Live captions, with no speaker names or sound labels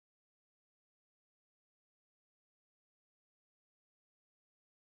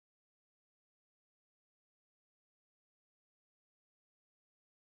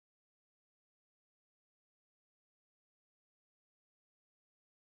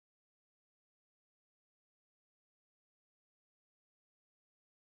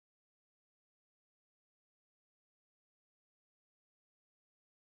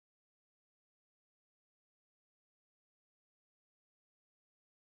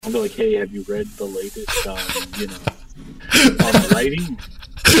I'll be like, hey, have you read the latest, on writing?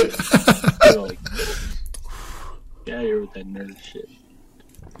 They're like, yeah, you're with that nerd shit.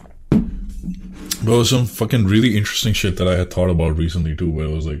 Bro, some fucking really interesting shit that I had thought about recently too, but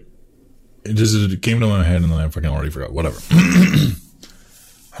it was like, it came to my head and then I fucking already forgot. Whatever. I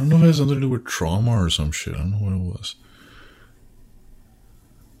don't know if it has something to do with trauma or some shit. I don't know what it was.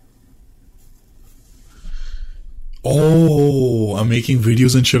 Oh, I'm making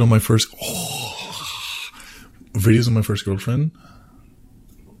videos and shit on my first... videos on my first girlfriend.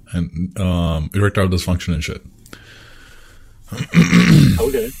 And erectile dysfunction and shit.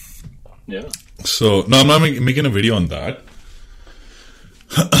 Okay. Yeah. So, no, I'm not making a video on that.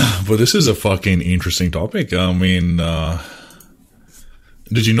 But this is a fucking interesting topic. I mean,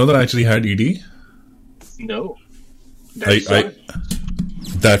 did you know that I actually had ED? No.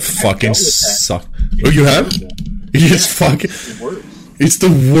 That fucking sucked. Oh, you have? It's fucking... It's the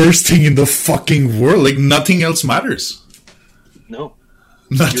worst thing in the fucking world. Like, nothing else matters. No.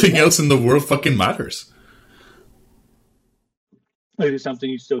 Nothing else in the world fucking matters. Is it something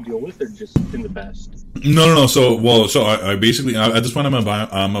you still deal with, or just in the past? No. So I basically, at this point, I'm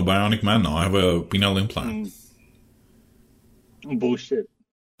a bionic man now. I have a penile implant. Bullshit.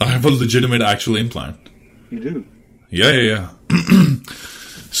 I have a legitimate actual implant. You do? Yeah.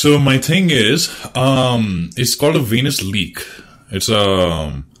 So my thing is, it's called a venous leak. It's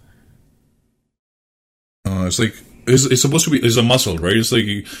it's supposed to be, it's a muscle, right? It's like,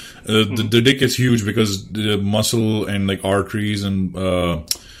 the dick is huge because the muscle and like arteries and,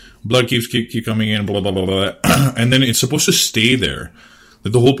 blood keep coming in, blah, blah, blah, blah. And then it's supposed to stay there.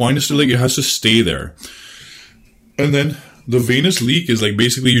 Like, the whole point is to like, it has to stay there. And then the venous leak is like,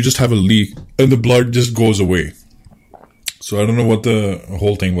 basically you just have a leak and the blood just goes away. So I don't know what the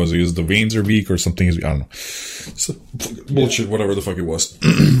whole thing was. Is the veins are weak or something is, I don't know. So, bullshit, whatever the fuck it was.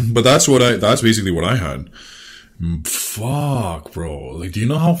 But that's basically what I had. Fuck, bro. Like, do you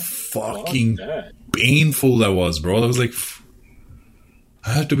know how fucking painful that was, bro? That was like,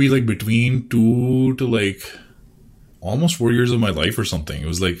 I had to be like between 2 to like almost 4 years of my life or something. It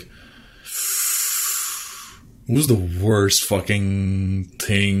was like, it was the worst fucking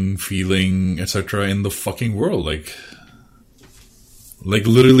thing, feeling, etc. in the fucking world. Like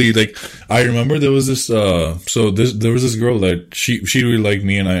literally, like, I remember there was this, there was this girl that she really liked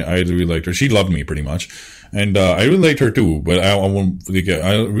me and I really liked her. She loved me pretty much. And, I really liked her too, but I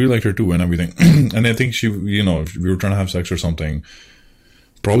really liked her too and everything. And I think we were trying to have sex or something,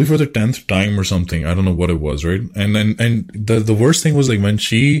 probably for the 10th time or something. I don't know what it was, right? And the worst thing was like when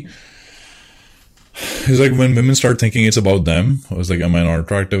it's like when women start thinking it's about them. I was like, am I not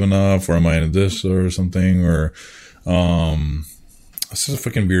attractive enough, or am I in this or something, or, this is a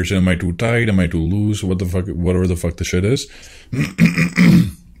fucking weird shit. Am I too tight? Am I too loose? What the fuck, whatever the fuck the shit is.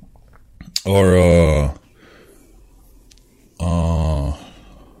 Or,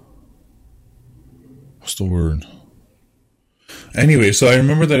 what's the word? Anyway, so I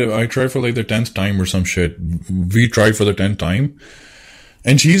remember that I tried for like the 10th time or some shit. We tried for the 10th time.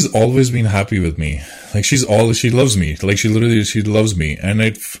 And she's always been happy with me. Like, she loves me. Like, she loves me.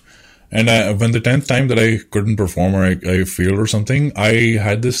 And when the 10th time that I couldn't perform or I failed or something, I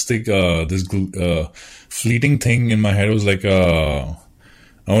had this thing, fleeting thing in my head. It was like, I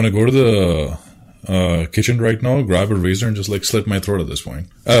want to go to the, kitchen right now, grab a razor and just like slit my throat at this point.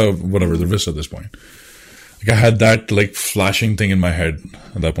 The wrist at this point. Like, I had that like flashing thing in my head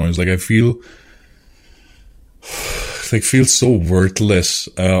at that point. It's like, I feel so worthless,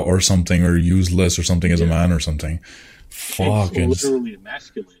 or something, or useless or something as a man or something. Fucking. It's literally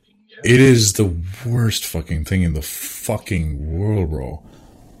emasculating. Yeah. It is the worst fucking thing in the fucking world, bro.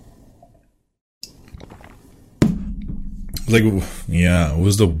 Like, yeah, it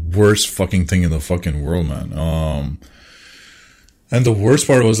was the worst fucking thing in the fucking world, man. And the worst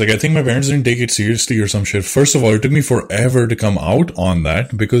part was, like, I think my parents didn't take it seriously or some shit. First of all, it took me forever to come out on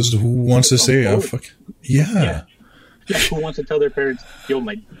that, because who wants to say, yeah. Who wants to tell their parents, yo,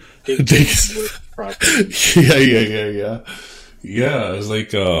 my dick is property? Yeah. Yeah, it's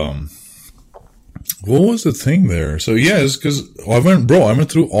like, what was the thing there? So, yeah, it's because I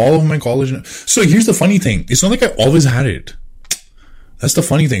went through all of my college. So, here's the funny thing. It's not like I always had it. That's the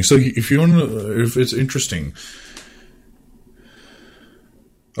funny thing. So, if it's interesting,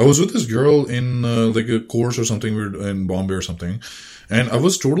 I was with this girl in, like a course or something. We were in Bombay or something. And I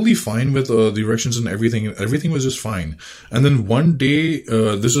was totally fine with the erections and everything. Everything was just fine. And then one day,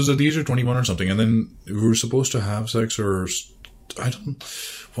 this was at the age of 21 or something. And then we were supposed to have sex, or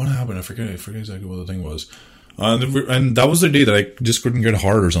what happened? I forget exactly what the thing was. And that was the day that I just couldn't get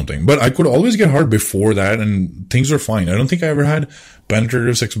hard or something. But I could always get hard before that, and things were fine. I don't think I ever had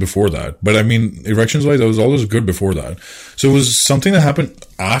penetrative sex before that. But I mean, erections wise, I was always good before that. So it was something that happened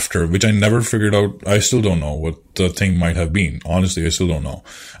after, which I never figured out. I still don't know what the thing might have been. Honestly, I still don't know.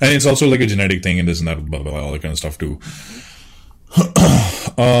 And it's also like a genetic thing and this and that, blah, blah, blah, all that kind of stuff too.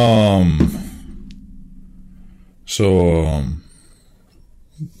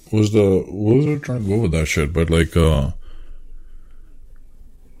 What was I trying to go with that shit? But like,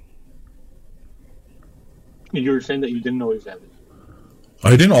 you were saying that you didn't always have it.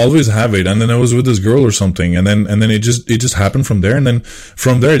 I didn't always have it, and then I was with this girl or something, and then it just happened from there, and then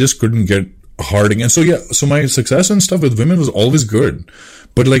from there I just couldn't get hard again. So yeah, so my success and stuff with women was always good,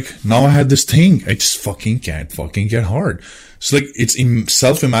 but like now I had this thing, I just can't get hard. It's like it's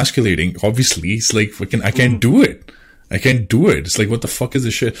self-emasculating. Obviously, it's like I can't do it. I can't do it. It's like, what the fuck is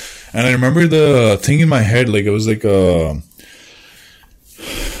this shit? And I remember the thing in my head, like, it was like, what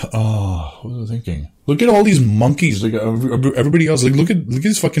was I thinking? Look at all these monkeys, like, everybody else, like, look at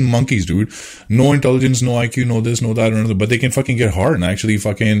these fucking monkeys, dude. No intelligence, no IQ, no this, no that, or another, but they can fucking get hard and actually,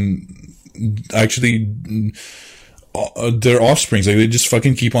 their offsprings, like, they just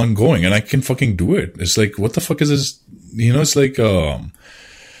fucking keep on going, and I can fucking do it. It's like, what the fuck is this? You know, it's like,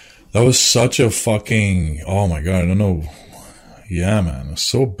 that was such a fucking, oh my god, I don't know. Yeah, man, it was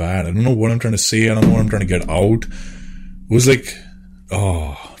so bad. I don't know what I'm trying to say. I don't know what I'm trying to get out. It was like,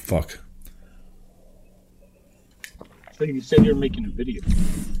 oh, fuck. So you said you're making a video.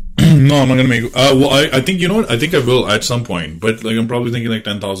 No, I'm not gonna make, well, I think, you know what? I think I will at some point, but like, I'm probably thinking like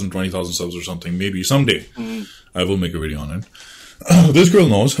 10,000, 20,000 subs or something. Maybe someday I will make a video on it. This girl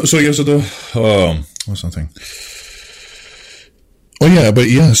knows. So yeah, so what's something? Oh yeah, but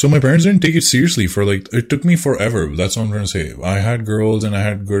yeah, so my parents didn't take it seriously for like, it took me forever. That's what I'm trying to say. I had girls and I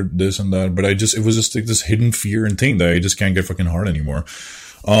had good this and that, but it was just like this hidden fear and thing that I just can't get fucking hard anymore.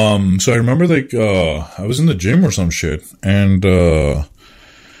 So I remember like, I was in the gym or some shit, and,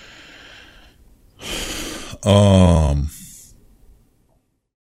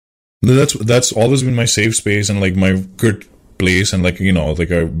 that's always been my safe space and like my good place, and like, you know,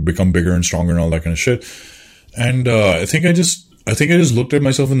 like I become bigger and stronger and all that kind of shit. And, I think I just looked at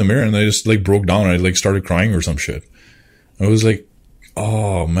myself in the mirror and I just like broke down. I like started crying or some shit. I was like,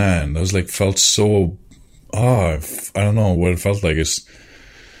 oh man, that was like, felt so, I don't know what it felt like.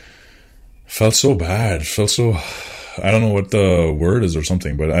 Felt so bad. Felt so, I don't know what the word is or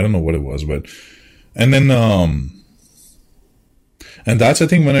something, but I don't know what it was, but, and then, and that's, I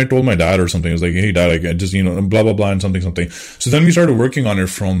think, when I told my dad or something, I was like, hey dad, I just, you know, blah, blah, blah, and something. So then we started working on it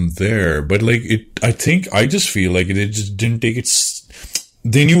from there. But like, I just feel like it just didn't take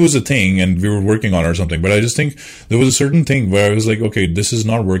they knew it was a thing and we were working on it or something. But I just think there was a certain thing where I was like, okay, this is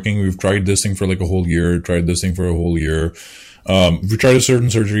not working. We've tried this thing for like a whole year, tried this thing for a whole year. We tried a certain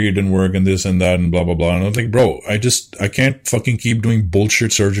surgery, it didn't work, and this and that and blah, blah, blah. And I was like, bro, I can't fucking keep doing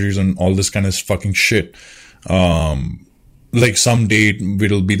bullshit surgeries and all this kind of fucking shit. Like someday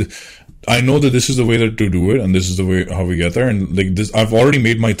it'll be I know that this is the way to do it, and this is the way how we get there, and like this, I've already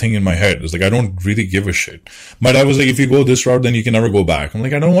made my thing in my head. It's like, I don't really give a shit. My dad was like, if you go this route, then you can never go back. I'm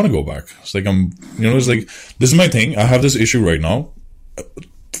like, I don't want to go back. It's like, it's like, this is my thing. I have this issue right now.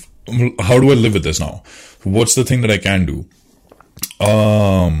 How do I live with this now? What's the thing that I can do?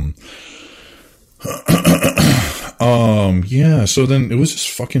 Yeah, so then it was just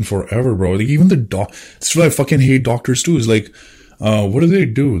fucking forever, bro. Like, even that's why I fucking hate doctors too, is like, what do?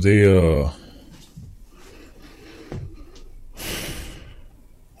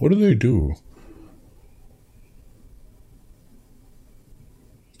 What do they do?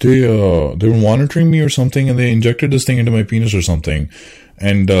 They were monitoring me or something, and they injected this thing into my penis or something.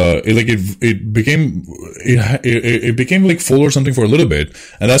 And, it became like full or something for a little bit.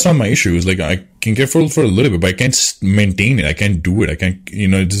 And that's not my issue. It's like, I can get full for a little bit, but I can't maintain it. I can't do it. I can't,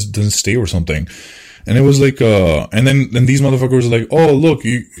 it just doesn't stay or something. And it was like, and then these motherfuckers were like, oh, look,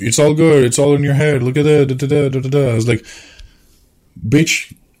 it's all good. It's all in your head. Look at that. I was like,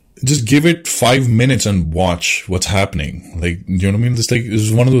 bitch, just give it 5 minutes and watch what's happening. Like, you know what I mean? It's like,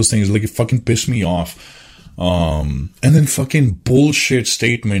 it's one of those things, like, it fucking pissed me off. And then fucking bullshit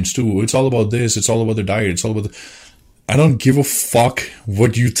statements too. It's all about this. It's all about the diet. It's all about I don't give a fuck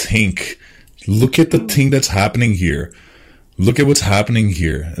what you think. Look at the thing that's happening here. Look at what's happening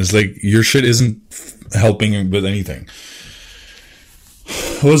here. It's like, your shit isn't helping with anything.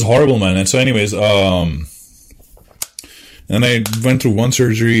 It was horrible, man. And so anyways, and I went through one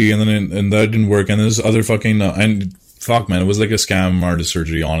surgery, and then and that didn't work. And this other fucking, and fuck, man, it was like a scam artist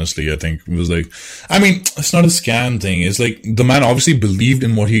surgery, honestly. I think it was like, I mean, it's not a scam thing. It's like, the man obviously believed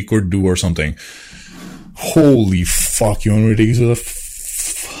in what he could do or something. Holy fuck, you want me to take you to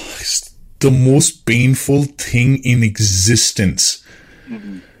it's the most painful thing in existence.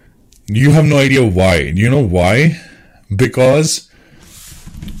 Mm-hmm. You have no idea why. You know why? Because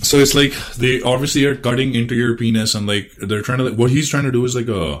so it's like they obviously are cutting into your penis, and like they're trying to like, what he's trying to do is like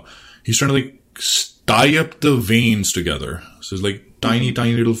he's trying to like tie up the veins together. So it's like tiny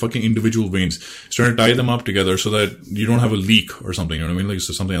little fucking individual veins. He's trying to tie them up together so that you don't have a leak or something. You know what I mean? Like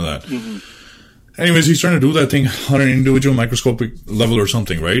so something like that. Mm-hmm. Anyways, he's trying to do that thing on an individual microscopic level or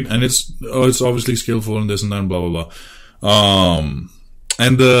something, right? And it's obviously skillful and this and that and blah blah blah.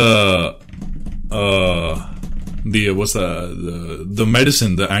 And the what's the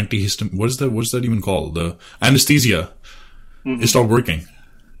medicine, the antihistamine, what's that even called? The anesthesia. Mm-hmm. It stopped working.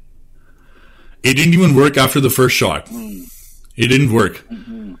 It didn't even work after the first shot. It didn't work.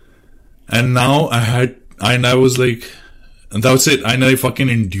 Mm-hmm. And now I was like, and that was it. And I fucking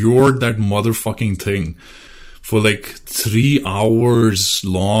endured that motherfucking thing for like 3 hours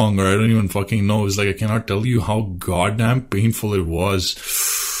long, or I don't even fucking know. It's like, I cannot tell you how goddamn painful it was.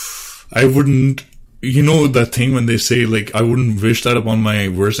 I wouldn't, you know that thing when they say like, I wouldn't wish that upon my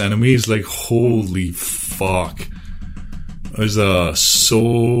worst enemies. Like, holy fuck. It was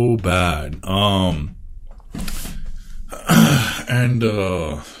so bad. And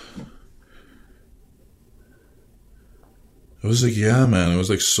it was like, yeah, man, it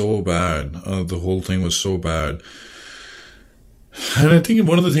was like so bad. The whole thing was so bad. And I think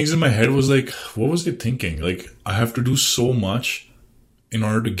one of the things in my head was like, what was I thinking? Like, I have to do so much in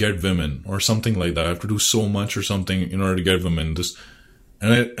order to get women, or something like that. I have to do so much or something in order to get women. It's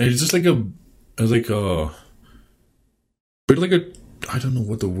just like I don't know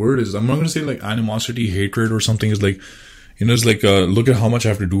what the word is. I'm not going to say like animosity, hatred or something. It's like, you know, it's like, look at how much I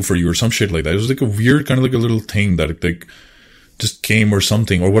have to do for you or some shit like that. It was like a weird kind of like a little thing that like just came or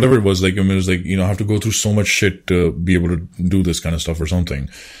something or whatever it was. Like, I mean, it was like, you know, I have to go through so much shit to be able to do this kind of stuff or something.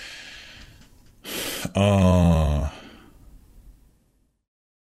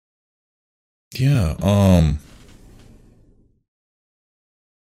 Yeah.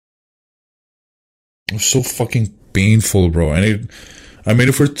 It was so fucking painful, bro. And I made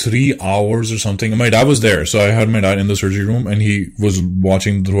it for 3 hours or something. And my dad was there. So I had my dad in the surgery room and he was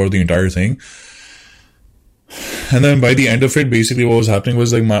watching throughout the entire thing. And then by the end of it, basically what was happening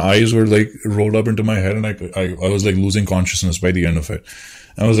was like my eyes were like rolled up into my head and I was like losing consciousness by the end of it.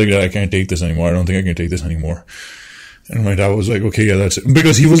 I was like, I can't take this anymore. I don't think I can take this anymore. And my dad was like, okay, yeah, that's it.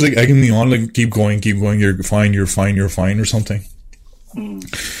 Because he was like egging me on, like, keep going. You're fine or something.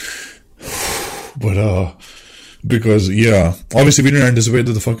 But, because, yeah, obviously we didn't anticipate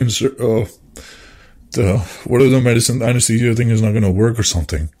that the fucking, the medicine, anesthesia thing is not going to work or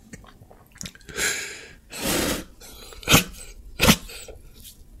something.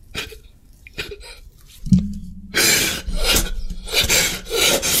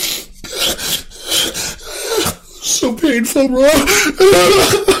 So painful, bro.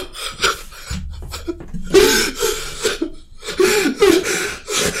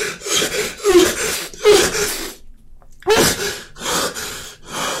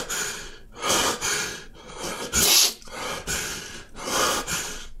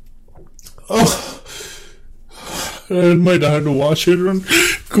 And my dad had to watch it and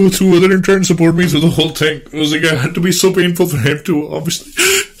go through with it and try and support me through the whole thing. It was like, it had to be so painful for him too, obviously,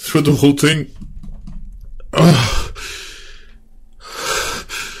 through the whole thing.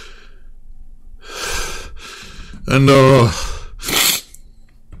 And,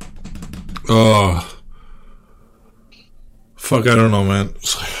 fuck, I don't know, man.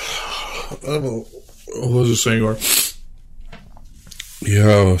 I don't know. What was I saying? Or,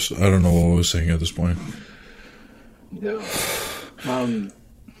 yeah, I don't know what I was saying at this point. Yeah.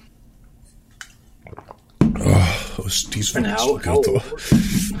 Those teaspoons. And how old were you?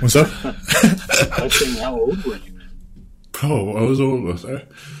 What's that? I was saying, how old were you, man? Bro, I was old. Was I?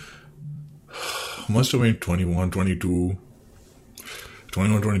 Must have been 21, 22.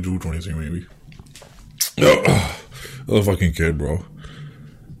 21, 22, 23 maybe. I was a fucking kid, bro.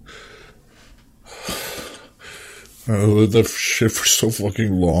 I lived that shit for so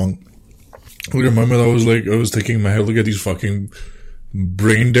fucking long. I remember that I was thinking in my head, look at these fucking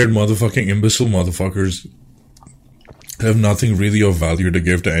brain dead motherfucking imbecile motherfuckers. They have nothing really of value to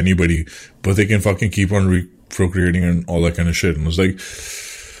give to anybody, but they can fucking keep on procreating and all that kind of shit. And it was like,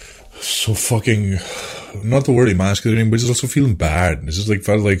 so fucking, not the word emasculating, but just also feeling bad. It's just like,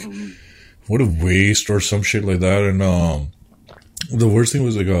 felt like, what a waste or some shit like that. And, the worst thing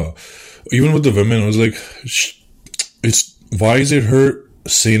was like, even with the women, it was like, why is it her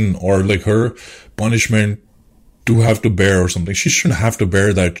sin or like her punishment to have to bear or something? She shouldn't have to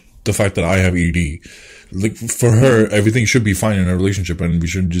bear that the fact that I have ED. Like, for her, everything should be fine in a relationship and we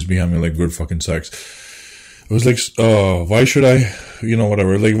should just be having, like, good fucking sex. It was like, why should I,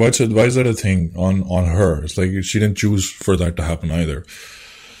 whatever. Like, why is that a thing on her? It's like, she didn't choose for that to happen either.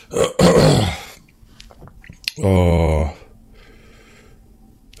 I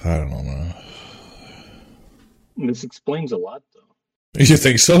don't know, man. This explains a lot, though. You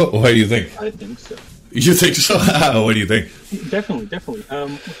think so? Why do you think? I think so. You think so? What do you think? Definitely.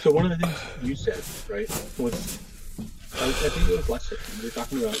 So one of the things you said, right, was, I think it was last second, we were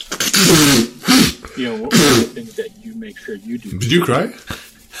talking about, what were the things that you make sure you do. Did you cry?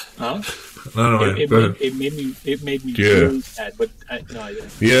 Huh? No, it made me really sad, but no, I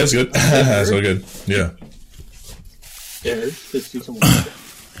didn't. Yeah, that's good. That's so good. Yeah. Yeah, it hurts to see someone like that.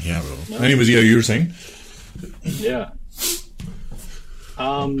 Yeah, bro. No. Anyways, yeah, you were saying? Yeah.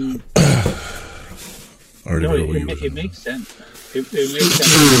 It makes sense, man. It makes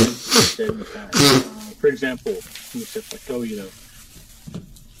sense to say in the past. For example, you said, like,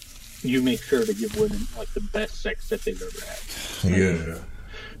 you make sure to give women, like, the best sex that they've ever had. Right? Yeah.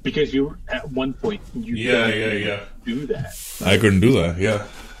 Because you, at one point, you couldn't do that. I couldn't do that, yeah.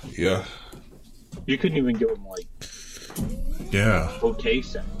 You couldn't even give them, like, okay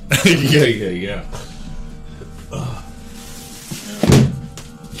sex. Yeah.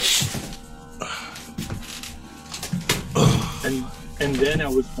 And then I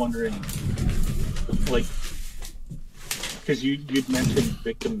was wondering, like, because you'd mentioned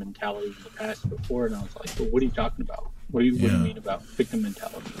victim mentality in the past before, and I was like, well, what are you talking about? What do you mean about victim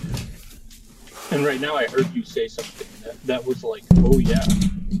mentality? And right now I heard you say something that was like, oh yeah,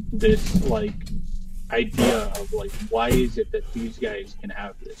 this, like, idea of, like, why is it that these guys can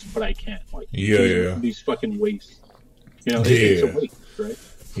have this, but I can't? Like, these fucking wastes. It's a waste, right?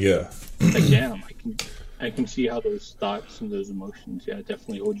 Yeah. Like, damn, I can see how those thoughts and those emotions,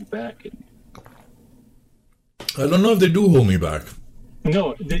 definitely hold you back. And I don't know if they do hold me back.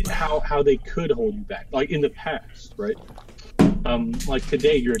 No, how they could hold you back, like in the past, right? Like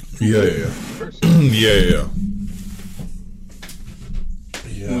today, you're a person. Yeah.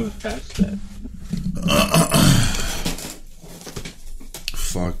 Move past that.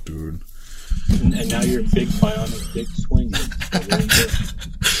 Fuck, dude. And now you're big bionic, big swing.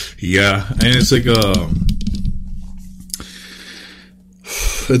 Yeah, and it's like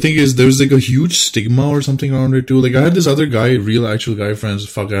the thing is, there's like a huge stigma or something around it too. Like, I had this other guy, actual guy friends.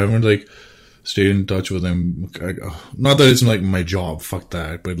 Fuck, I haven't like stayed in touch with him. Not that it's like my job. Fuck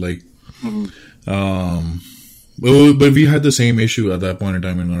that. But like, but we had the same issue at that point in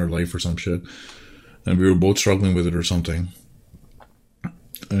time in our life or some shit, and we were both struggling with it or something.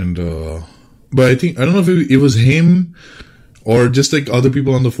 And but I don't know if it was him or just like other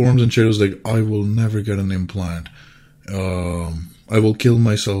people on the forums and shit. It was like, I will never get an implant. I will kill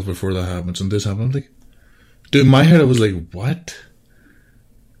myself before that happens. And this happened. I'm like, dude, in my head, I was like, what?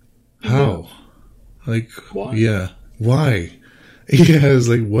 How? Like, why? Yeah. Why? Yeah, I was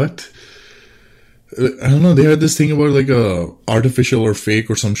like, what? I don't know. They had this thing about like artificial or fake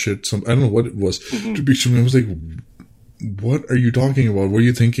or some shit. I don't know what it was. To be sure, I was like, what are you talking about? What are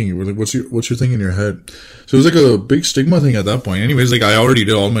you thinking? Like, what's your thing in your head? So it was like a big stigma thing at that point. Anyways, like, I already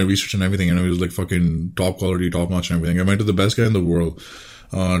did all my research and everything, and it was like fucking top quality, top notch and everything. I went to the best guy in the world,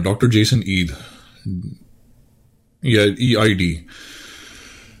 Dr. Jason Eid. Yeah, EID.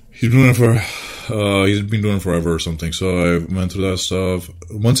 He's been doing it forever or something. So I went through that stuff.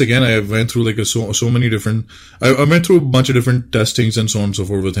 Once again, I went through like so many different. I went through a bunch of different testings and so on and so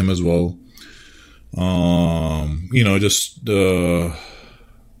forth with him as well. Just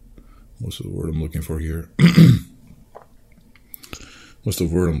what's the word I'm looking for here?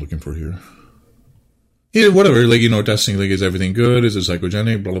 Yeah, whatever. Like, testing. Like, is everything good? Is it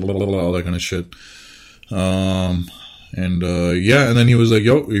psychogenic? Blah blah blah blah. All that kind of shit. And then he was like,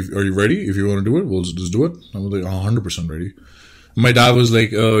 "Yo, are you ready? If you want to do it, we'll just do it." I was like, 100% ready. My dad was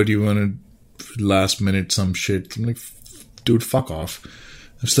like, "Oh, do you want to last minute some shit?" I'm like, "Dude, fuck off."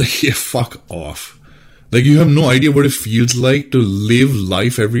 I was like, "Yeah, fuck off." Like, you have no idea what it feels like to live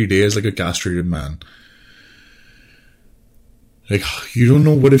life every day as like a castrated man. Like, you don't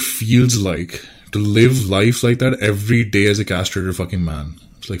know what it feels like to live life like that every day as a castrated fucking man.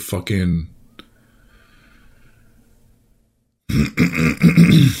 It's like fucking...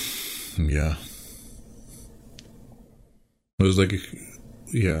 Yeah. It was like,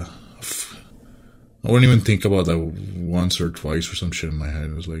 yeah. I wouldn't even think about that once or twice or some shit in my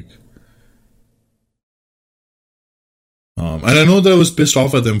head. It was like... and I know that I was pissed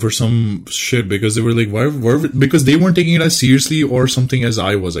off at them for some shit because they were like, why because they weren't taking it as seriously or something as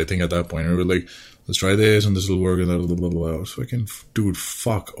I was, I think, at that point. They were like, let's try this and this will work and that blah blah blah. I was fucking, dude,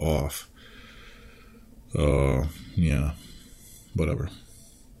 fuck off. Yeah, whatever.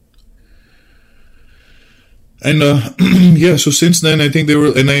 And yeah, so since then I think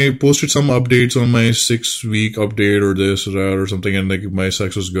I posted some updates on my 6-week update or this or that or something, and like my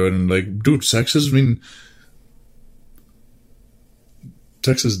sex was good, and like, dude, sex has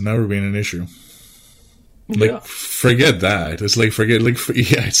never been an issue. Like, forget that. It's like,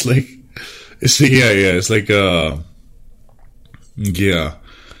 yeah.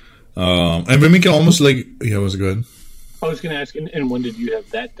 And women can almost like, yeah, it was good. I was going to ask, and when did you have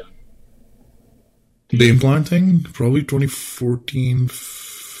that done? The implant thing? Probably 2014.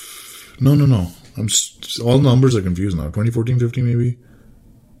 No. All numbers are confused now. 2014, 15 maybe?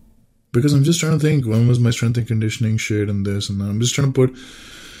 Because I'm just trying to think, when was my strength and conditioning shit and this and that. I'm just trying to put,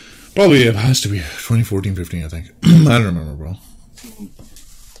 probably it has to be 2014, 15, I think. I don't remember, bro.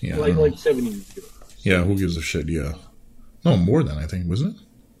 Yeah. Like 7 years ago. Yeah, who gives a shit, yeah. No, more than, I think, wasn't it?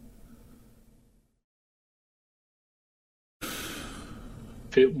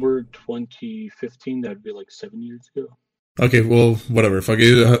 If it were 2015, that would be like 7 years ago. Okay, well, whatever. Fuck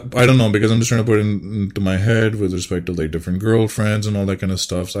it. I don't know, because I'm just trying to put it into my head with respect to like different girlfriends and all that kind of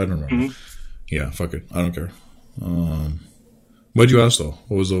stuff. So I don't remember. Mm-hmm. Yeah, fuck it. I don't care. What'd you ask though?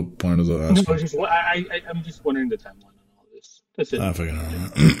 What was the point of the ask? No, I'm just wondering the timeline on all this. That's it. I fucking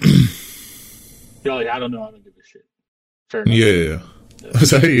don't know. You're like, I don't know. I don't give a shit. Fair enough. Yeah.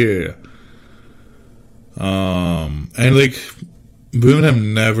 Yeah. And like, women have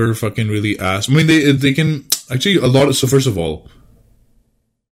never fucking really asked. I mean, they can actually a lot. So first of all,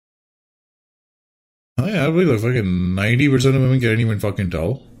 I believe like fucking 90% of women can't even fucking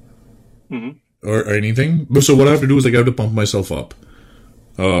tell, or anything. But so what I have to do is like I have to pump myself up,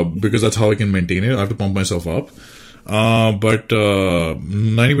 because that's how I can maintain it. I have to pump myself up. But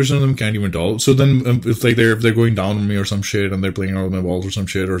 90% of them can't even tell. So then, if they're going down on me or some shit, and they're playing around with my balls or some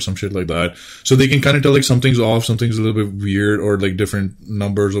shit like that, so they can kind of tell like something's off, something's a little bit weird, or like different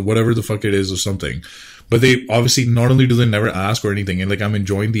numbers or whatever the fuck it is or something. But they obviously, not only do they never ask or anything, and like I'm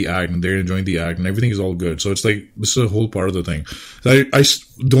enjoying the act and they're enjoying the act and everything is all good. So it's like, this is a whole part of the thing.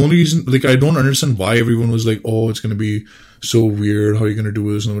 The only reason, like, I don't understand why everyone was like, oh, it's gonna be so weird, how are you gonna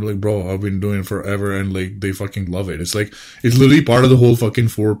do this? And I'm like, bro, I've been doing it forever, and like they fucking love it. It's like, it's literally part of the whole fucking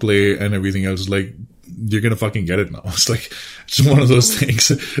foreplay and everything else. Like, you're gonna fucking get it now. It's like, it's just one of those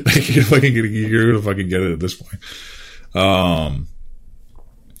things. Like, you're gonna fucking get it at this point.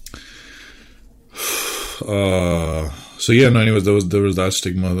 So yeah, no, anyways, there was that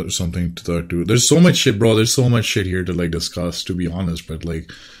stigma or something to that too. There's so much shit, bro. There's so much shit here to like discuss, to be honest, but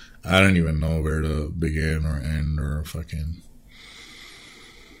like, I don't even know where to begin or end or fucking.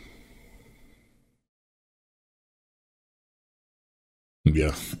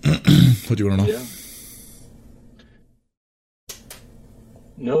 Yeah. What do you want to know? Yeah.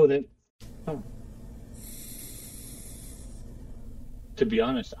 No, that. Oh. To be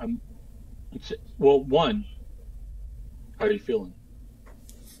honest, one. How are you feeling?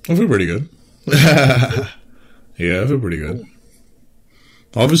 I feel pretty good. Yeah, I feel pretty good. Cool.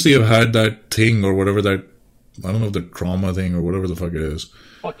 Obviously, I've had that thing or whatever that, I don't know if the trauma thing or whatever the fuck it is.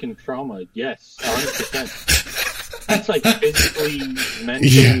 Fucking trauma, yes, 100%. That's like physically,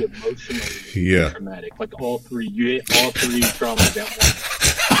 mentally, emotionally, traumatic. Like all three. You hit all three traumas at once.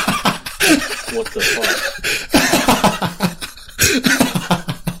 What the fuck?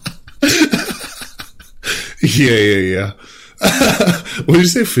 Yeah. What did you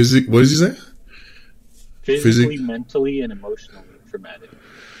say? What did you say? Physically, mentally, and emotionally traumatic.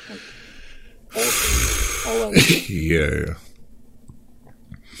 Like, all at once. Yeah.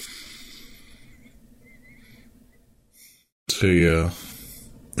 So yeah,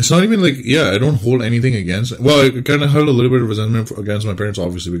 it's not even like, I don't hold anything against. Well, I kind of held a little bit of resentment against my parents,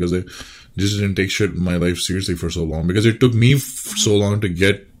 obviously, because they just didn't take shit in my life seriously for so long. Because it took me so long to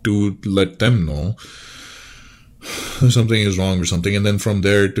get to let them know something is wrong or something, and then from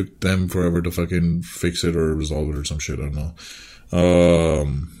there it took them forever to fucking fix it or resolve it or some shit. I don't know.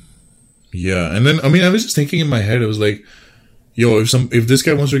 Yeah, and then I mean, I was just thinking in my head, I was like, yo, if this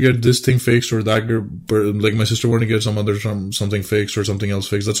guy wants to get this thing fixed, or that girl, like my sister wanted to get something fixed or something else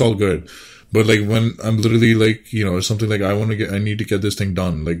fixed, that's all good. But like when I'm literally like, something like I need to get this thing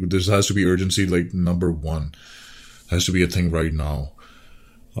done. Like this has to be urgency, like number one, has to be a thing right now.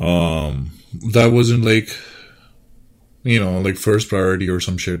 That wasn't like, like first priority or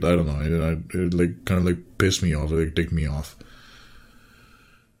some shit. I don't know. It like kind of like pissed me off, like ticked me off.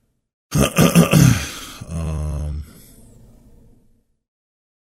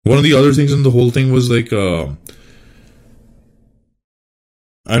 One of the other things in the whole thing was like,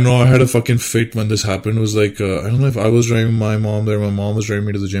 I I know I had a fucking fit when this happened. It was like, I don't know if I was driving my mom there. My mom was driving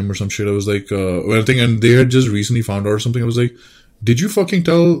me to the gym or some shit. I was like, I think, and they had just recently found out or something. I was like, did you fucking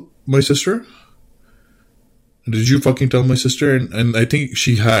tell my sister? Did you fucking tell my sister? And I think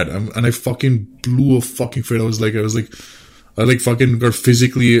she had. And I fucking blew a fucking fit. I fucking got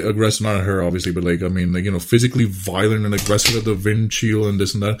physically aggressive, not at her, obviously, but like, I mean, like, you know, physically violent and aggressive at the windshield and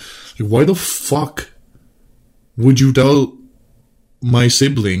this and that. Like, why the fuck would you tell my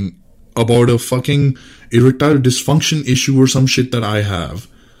sibling about a fucking erectile dysfunction issue or some shit that I have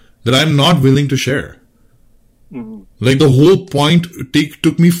that I'm not willing to share? Mm-hmm. Like, the whole point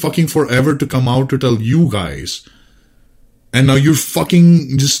took me fucking forever to come out to tell you guys. And now you're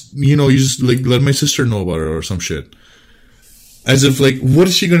fucking just, you know, you just like let my sister know about it or some shit. As if, like, what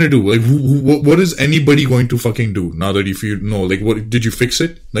is she gonna do? Like, what is anybody going to fucking do now that if you know, like, what did you fix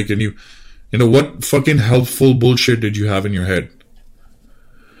it? Like, can you know, what fucking helpful bullshit did you have in your head?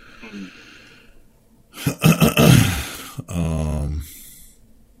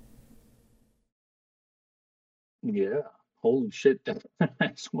 Yeah. Holy shit.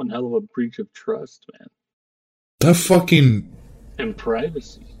 That's one hell of a breach of trust, man. That fucking... And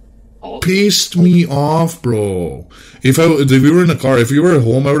privacy. Pissed me off, bro. If we were in a car, if you were at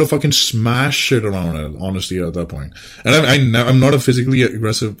home, I would have fucking smashed shit around it, honestly, at that point. And I'm not a physically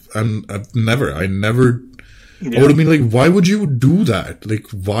aggressive, I never, yeah. I would have been like, why would you do that? Like,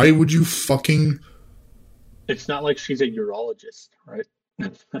 why would you fucking... It's not like she's a urologist, right? No.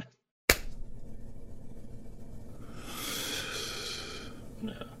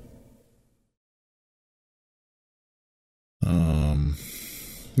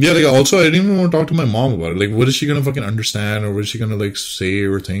 Yeah, like, also, I didn't even want to talk to my mom about it. Like, what is she gonna fucking understand, or what is she gonna, like, say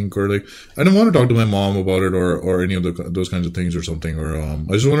or think, or, like, I didn't want to talk to my mom about it, or any of those kinds of things or something, or, I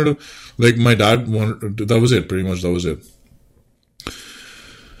just wanted to, like, my dad wanted, that was it, pretty much, that was it.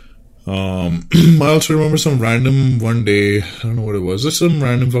 I also remember some random one day, I don't know what it was, just some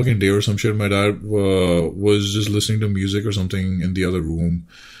random fucking day or some shit, my dad, was just listening to music or something in the other room.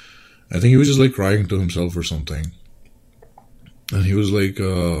 I think he was just, like, crying to himself or something. And he was like,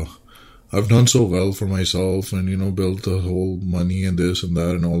 I've done so well for myself and, you know, built the whole money and this and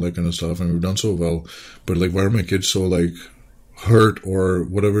that and all that kind of stuff. And we've done so well. But, like, why are my kids so, like, hurt or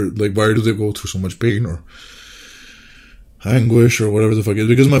whatever? Like, why do they go through so much pain or anguish or whatever the fuck it is?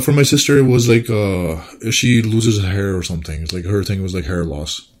 Because for my sister, it was like, she loses hair or something. It's like her thing was, like, hair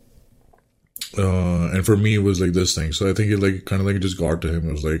loss. And for me, it was, like, this thing. So I think it, like, kind of, like, just got to him.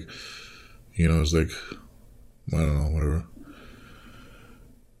 It was like, you know, it's like, I don't know, whatever.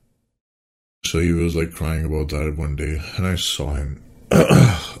 So he was, like, crying about that one day, and I saw him.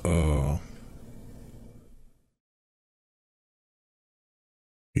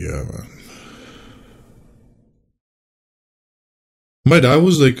 Yeah, man. My dad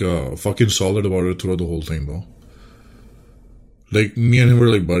was, like, fucking solid about it throughout the whole thing, though. Like, me and him were,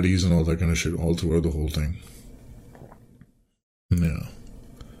 like, buddies and all that kind of shit all throughout the whole thing. Yeah.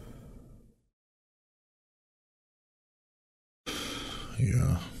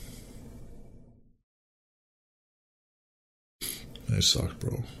 Yeah. It sucked,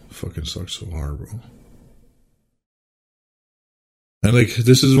 bro. Fucking sucked so hard, bro. And, like,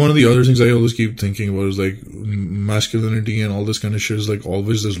 this is one of the other things I always keep thinking about is, like, masculinity and all this kind of shit is, like,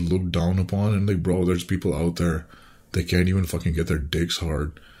 always just looked down upon. And, like, bro, there's people out there that can't even fucking get their dicks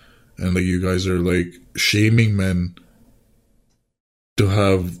hard. And, like, you guys are, like, shaming men to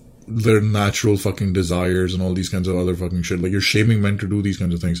have their natural fucking desires and all these kinds of other fucking shit. Like, you're shaming men to do these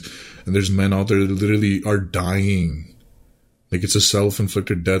kinds of things. And there's men out there that literally are dying. Like, it's a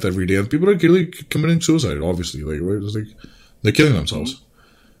self-inflicted death every day. And people are committing suicide, obviously. Like, right? It's like, they're killing themselves.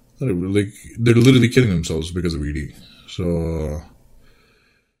 They're literally killing themselves because of ED. So,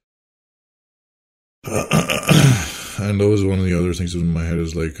 and that was one of the other things in my head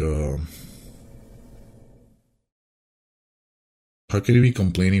is like, how can you be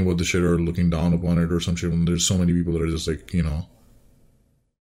complaining about the shit or looking down upon it or some shit when there's so many people that are just like, you know,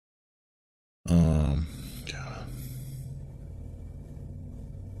 yeah.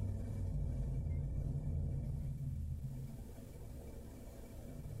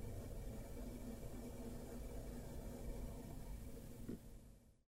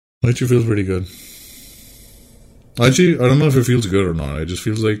 Actually feels pretty good. Actually, I don't know if it feels good or not. It just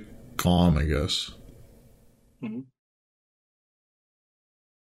feels like calm, I guess. Mm-hmm.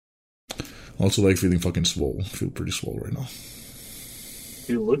 Also like feeling fucking swole. I feel pretty swole right now.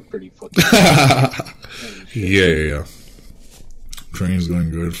 You look pretty fucking Yeah. Training's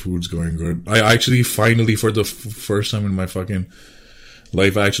going good. Food's going good. I actually finally, for the first time in my fucking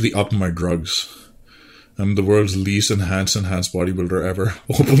life, I actually upped my drugs. I'm the world's least enhanced bodybuilder ever.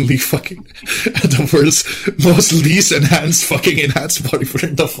 Openly fucking the world's most least enhanced bodybuilder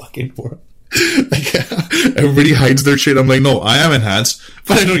in the fucking world. Like, everybody hides their shit. I'm like, no, I am enhanced,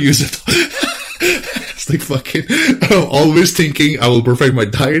 but I don't use it. It's like fucking, I'm always thinking I will perfect my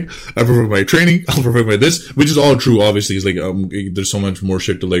diet, I'll perfect my training, I'll perfect my this, which is all true, obviously. It's like, there's so much more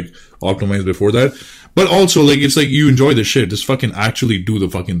shit to like optimize before that. But also, like, it's like you enjoy the shit. Just fucking actually do the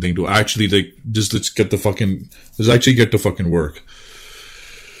fucking thing. To actually, like, just let's get the fucking, let's actually get to fucking work.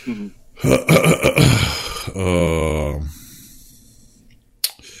 Mm-hmm.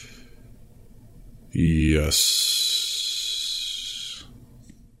 Yes.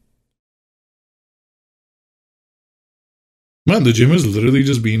 Man, the gym has literally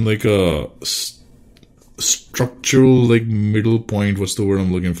just been like a structural, like, middle point. What's the word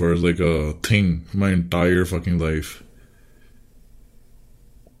I'm looking for? It's like a thing my entire fucking life.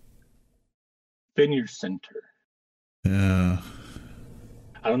 Been your center. Yeah.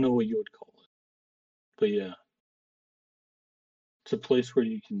 I don't know what you would call it, but yeah, it's a place where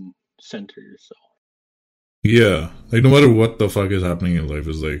you can center yourself. Yeah. Like, no matter what the fuck is happening in life,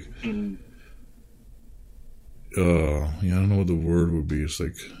 is like, yeah, I don't know what the word would be. It's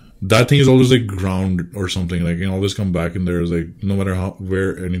like, that thing is always like ground or something. Like, you know, always come back in there. Is like, no matter how,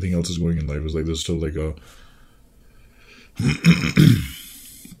 where anything else is going in life, it's like, there's still like a,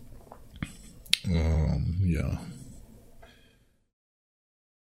 yeah.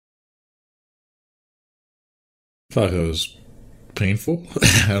 Fuck, that was painful.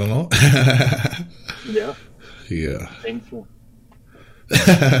 I don't know. Yeah. Yeah. Painful.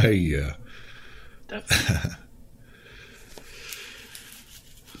 Yeah. Definitely.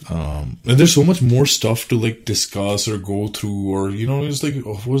 And there's so much more stuff to like discuss or go through, or, you know, it's like,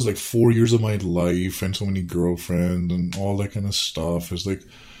 oh, it was like 4 years of my life and so many girlfriends and all that kind of stuff. It's like,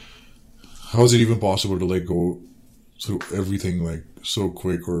 how is it even possible to like go through everything like so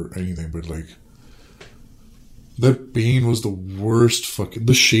quick or anything? But like, that pain was the worst fucking,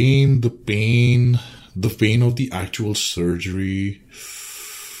 the shame, the pain of the actual surgery.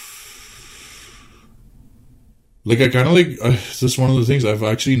 Like, I kind of like, it's just one of the things, I've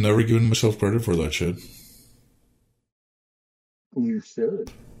actually never given myself credit for that shit. You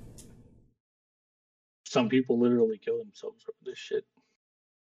should. Some people literally kill themselves over this shit.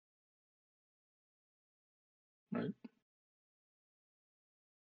 Right?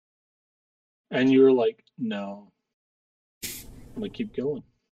 And you were like, no. I'm gonna keep going.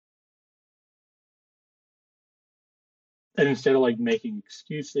 And instead of like making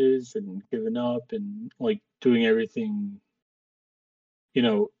excuses and giving up and like doing everything, you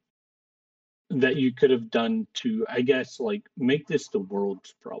know, that you could have done to, I guess, like make this the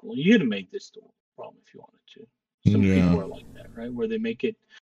world's problem. You could have made this the world's problem if you wanted to. Some people are like that, right? Where they make it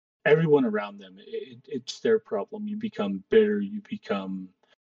everyone around them. It's their problem. You become bitter. You become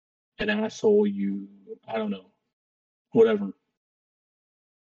an asshole. I don't know, whatever.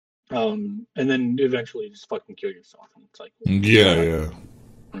 And then eventually just fucking kill yourself. And it's like, Yeah.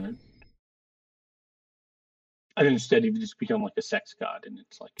 Right? And instead you just become like a sex god, and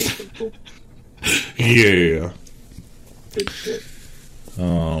it's like, okay, cool. Yeah. Good shit.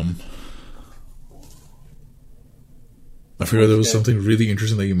 I forgot there was something really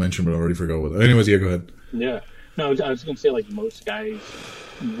interesting that you mentioned, but I already forgot what. Anyways, yeah, go ahead. Yeah. No, I was going to say, like, most guys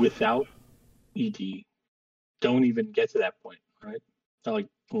without ED don't even get to that point, right? They're, like,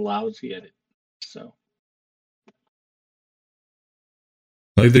 lousy at it. So.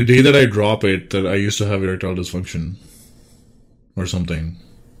 Like, the day that I drop it, that I used to have erectile dysfunction or something,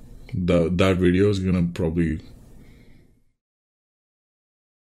 that video is going to probably...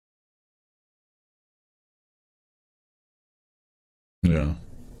 Yeah.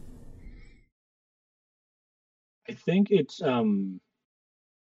 I think it's, I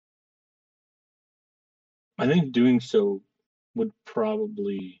think doing so would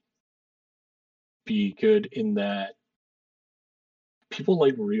probably be good in that people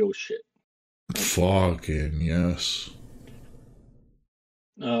like real shit. Fucking yes.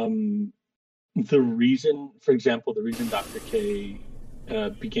 The reason, for example, the reason Dr. K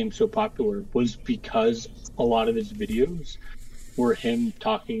became so popular was because a lot of his videos were him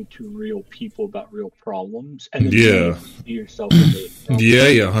talking to real people about real problems, and then you see yourself in those problems.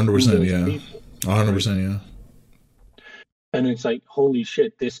 Yeah, 100%, yeah. 100%, yeah. And it's like, holy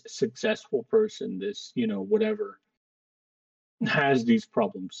shit, this successful person, this, you know, whatever, has these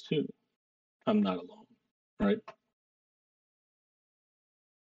problems too. I'm not alone, right?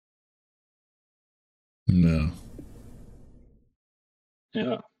 No.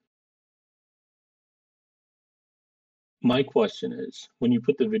 Yeah. My question is, when you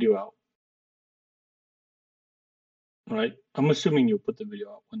put the video out, right? I'm assuming you'll put the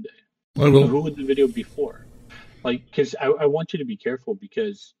video out one day. I will. Who would the video be for? Like, because I want you to be careful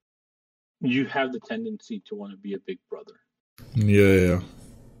because you have the tendency to want to be a big brother. Yeah.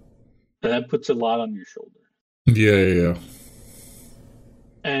 And that puts a lot on your shoulder. Yeah.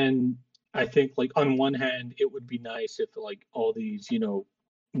 And I think, like, on one hand, it would be nice if, like, all these,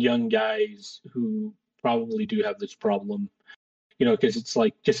 young guys who probably do have this problem, because it's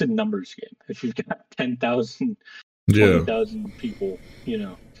like just a numbers game. If you've got 10,000, 20,000 people,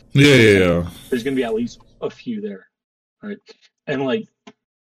 Yeah. there's going to be at least a few there, right? And, like,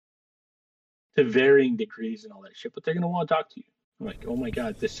 to varying degrees and all that shit, but they're going to want to talk to you. I'm like, oh my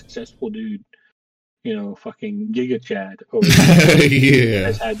God, this successful dude, fucking Giga Chad over there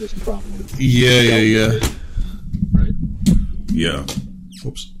has had this problem. Yeah. Right? Yeah.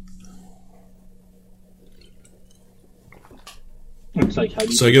 Oops. It's like, how do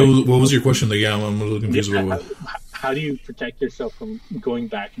you So again, what was your question? Like, I'm a little confused. How do you protect yourself from going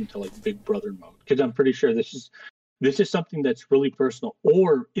back into, like, Big Brother mode? Because I'm pretty sure this is something that's really personal.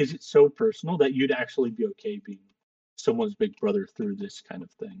 Or is it so personal that you'd actually be okay being someone's big brother through this kind of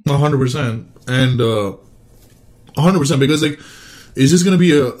thing? 100%. And 100%, because, like, is this going to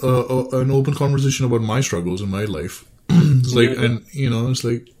be an open conversation about my struggles in my life? It's like, and, it's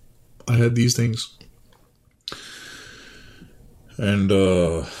like, I had these things. And,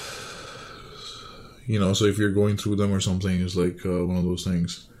 so if you're going through them or something, it's like one of those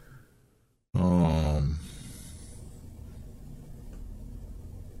things.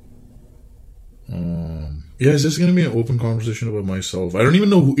 Yeah, it's just going to be an open conversation about myself. I don't even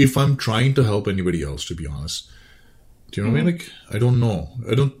know if I'm trying to help anybody else, to be honest. Do you know what I mean? Like, I don't know.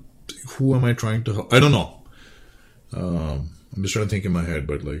 Who am I trying to help? I don't know. I'm just trying to think in my head,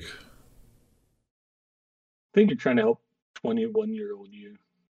 but, like, I think you're trying to help 21-year-old you.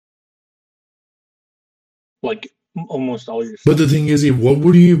 Like, almost all your stuff. But the thing is, what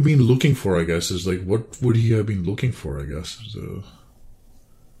would he have been looking for, I guess, is like, what would he have been looking for, I guess?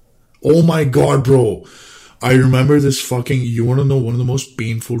 Oh my God, bro. I remember this fucking, you want to know one of the most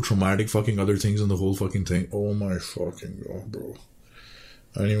painful, traumatic fucking other things in the whole fucking thing? Oh my fucking God, bro.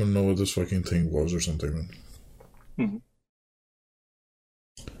 I don't even know what this fucking thing was or something, man. Mm-hmm.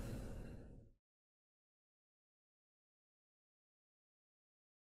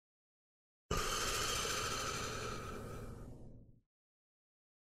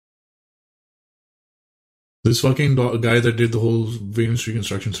 This fucking guy that did the whole venous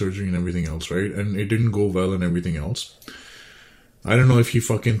reconstruction surgery and everything else, right? And it didn't go well and everything else. I don't know if he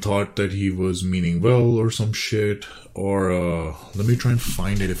fucking thought that he was meaning well or some shit. Or, let me try and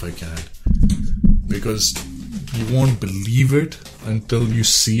find it if I can. Because you won't believe it until you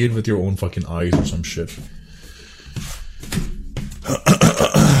see it with your own fucking eyes or some shit. How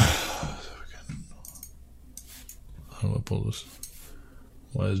do I pull this?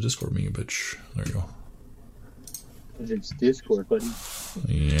 Why is Discord being a bitch? There you go. It's Discord, buddy.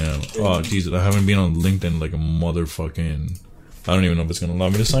 Yeah. Oh, Jesus. I haven't been on LinkedIn like a motherfucking... I don't even know if it's going to allow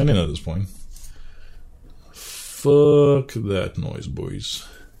me to sign in at this point. Fuck that noise, boys.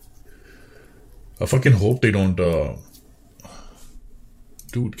 I fucking hope they don't...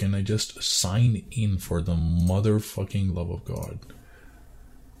 Dude, can I just sign in for the motherfucking love of God?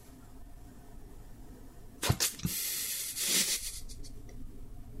 What the...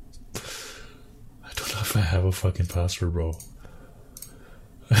 I don't know if I have a fucking password, bro.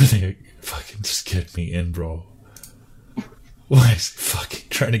 I think fucking just get me in, bro. Why is he fucking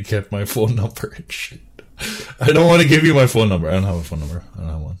trying to get my phone number and shit? I don't want to give you my phone number. I don't have a phone number. I don't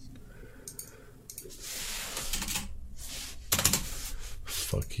have one.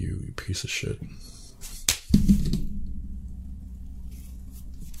 Fuck you, you piece of shit.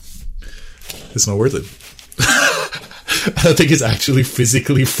 It's not worth it. I don't think it's actually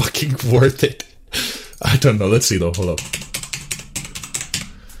physically fucking worth it. I don't know. Let's see though. Hold up.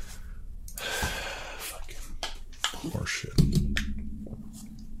 Fucking horseshit.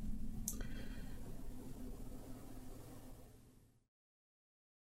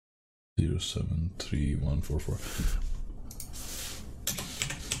 073144.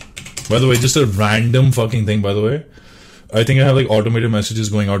 By the way, just a random fucking thing, by the way. I think I have like automated messages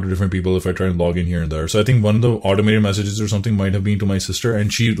going out to different people if I try and log in here and there. So I think one of the automated messages or something might have been to my sister,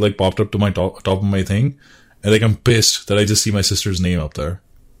 and she like popped up to my top of my thing, and like I'm pissed that I just see my sister's name up there.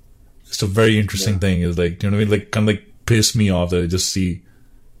 It's a very interesting thing. Is like, you know what I mean? Like kind of like pissed me off that I just see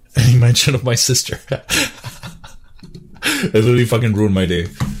any mention of my sister. It literally fucking ruined my day.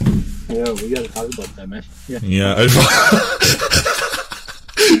 Yeah, we gotta talk about that, man. Yeah.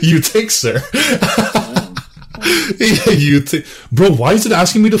 You think, sir? Yeah, you think, bro? Why is it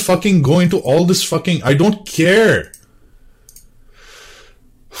asking me to fucking go into all this fucking? I don't care.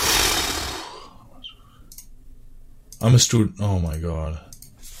 I'm a student. Oh my god.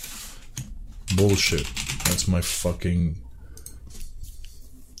 Bullshit. That's my fucking...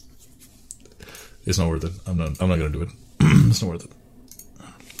 It's not worth it. I'm not gonna do it. It's not worth it.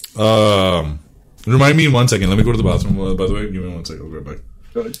 Remind me in 1 second. Let me go to the bathroom. By the way, give me 1 second. I'll be right back.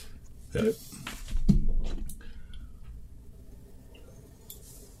 Go ahead. Yeah. Yep.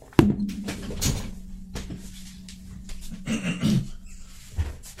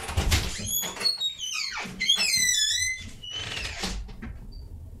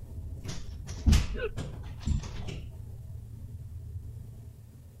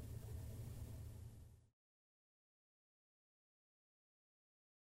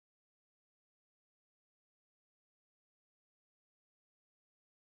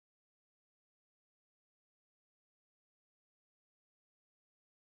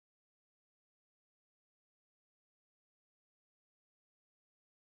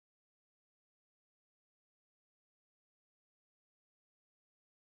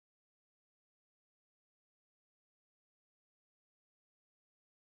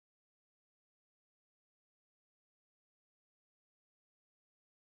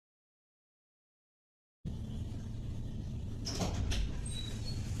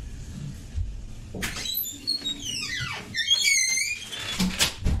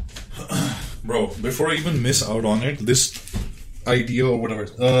 Bro, before I even miss out on it, this idea or whatever,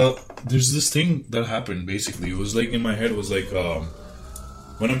 there's this thing that happened, basically. It was like, in my head, it was like,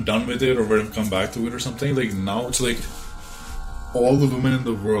 when I'm done with it or when I come back to it or something, like, now it's like, all the women in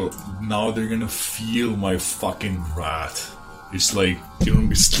the world, now they're gonna feel my fucking wrath. It's like, you know,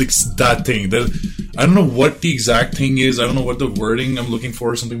 it's like that thing. That, I don't know what the exact thing is, I don't know what the wording I'm looking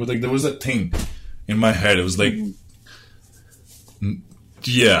for or something, but like, there was that thing in my head. It was like,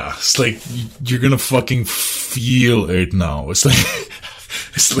 yeah, it's like you're gonna fucking feel it now. It's like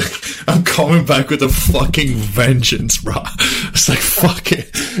I'm coming back with a fucking vengeance, bro. It's like, fuck it.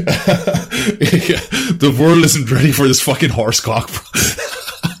 Yeah, the world isn't ready for this fucking horse cock, bro.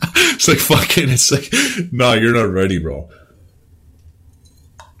 It's like, fucking, it's like, nah, you're not ready, bro.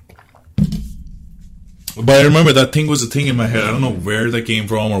 But I remember that thing was a thing in my head. I don't know where that came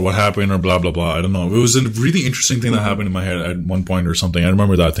from or what happened or blah, blah, blah. I don't know. It was a really interesting thing that happened in my head at one point or something. I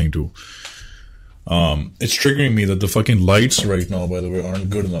remember that thing too. It's triggering me that the fucking lights right now, by the way, aren't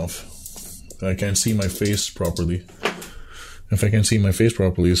good enough. I can't see my face properly. If I can't see my face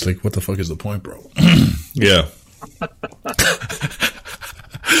properly, it's like, what the fuck is the point, bro? Yeah.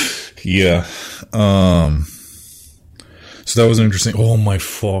 Yeah. So that was interesting. Oh my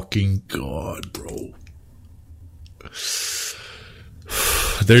fucking god, bro.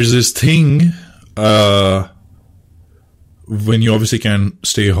 There's this thing, when you obviously can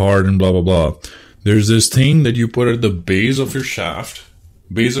stay hard and blah, blah, blah. There's this thing that you put at the base of your shaft,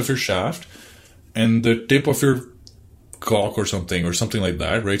 and the tip of your cock or something like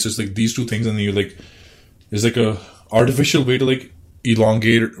that, right? So it's like these two things, and then you like, it's like a artificial way to like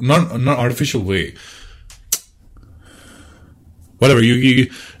elongate, not artificial way. Whatever,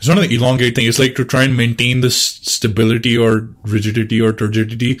 it's not an elongate thing. It's like to try and maintain the stability or rigidity or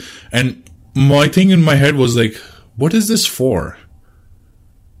turgidity. And my thing in my head was like, what is this for?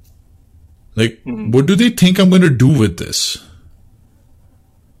 Like, what do they think I'm going to do with this?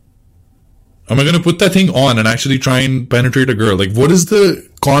 Am I going to put that thing on and actually try and penetrate a girl? Like, what is the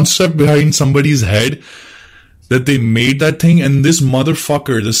concept behind somebody's head that they made that thing? And this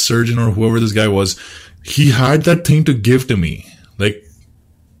motherfucker, this surgeon or whoever this guy was, he had that thing to give to me. Like,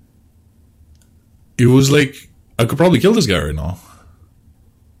 it was like, I could probably kill this guy right now.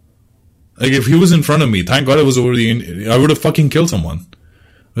 Like, if he was in front of me, thank God I was over I would have fucking killed someone.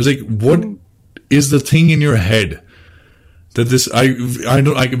 I was like, what is the thing in your head that this, I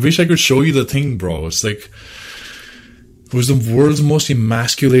wish I could show you the thing, bro. It's like, it was the world's most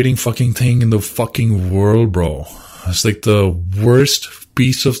emasculating fucking thing in the fucking world, bro. It's like the worst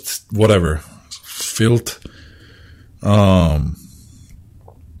piece of whatever. Filth.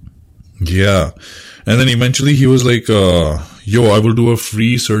 Yeah. And then eventually he was like, yo, I will do a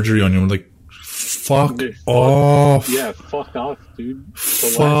free surgery on you. I'm like, fuck off. Yeah, fuck off, dude. The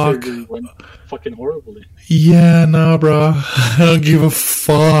Fuck. last surgery went fucking horribly. Yeah, nah, bro. I don't give a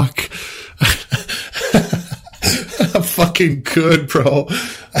fuck. I'm fucking good, bro.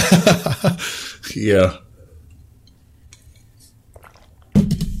 Yeah.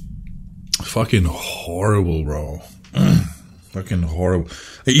 Fucking horrible, bro. Fucking horrible.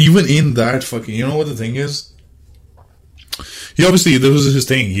 Even in that fucking, you know what the thing is? He obviously, this was his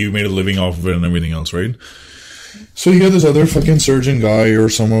thing. He made a living off of it and everything else, right? So he had this other fucking surgeon guy or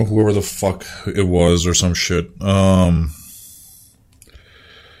someone, whoever the fuck it was or some shit.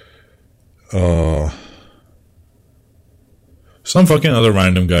 some fucking other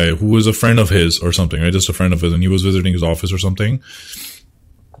random guy who was a friend of his or something, right? Just a friend of his, and he was visiting his office or something.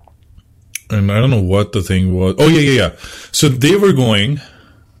 And I don't know what the thing was. Oh, yeah. So they were going,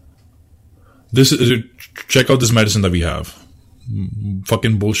 check out this medicine that we have.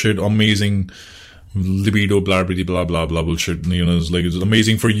 Fucking bullshit, amazing libido, blah, blah, blah, blah, blah, bullshit. You know, it's like, it's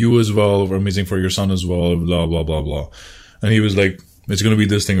amazing for you as well, or amazing for your son as well, blah, blah, blah, blah. And he was like, it's going to be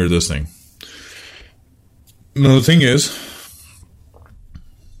this thing or this thing. Now, the thing is,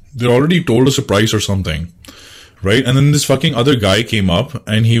 they already told us a price or something, right? And then this fucking other guy came up,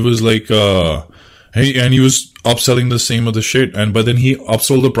 and he was like, and he was upselling the same of the shit, but then he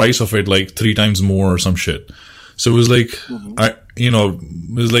upsold the price of it like 3 times more or some shit. So it was like, it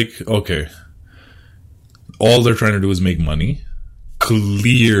was like, okay, all they're trying to do is make money.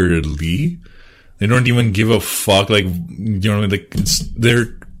 Clearly, they don't even give a fuck. Like, like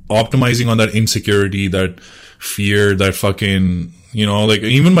they're optimizing on that insecurity, that fear, that fucking, like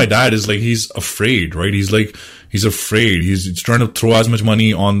even my dad is like, he's afraid, right? He's afraid. He's trying to throw as much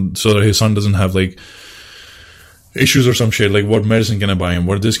money on so that his son doesn't have like issues or some shit. Like, what medicine can I buy him?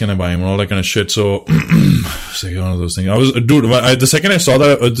 What this can I buy him? And all that kind of shit. So it's like one of those things. The second I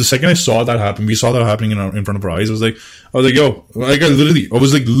saw that happen, we saw that happening in front of our eyes. I was like, yo, I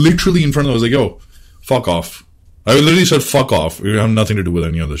was literally in front of, I was like, yo, fuck off. I literally said, fuck off. You have nothing to do with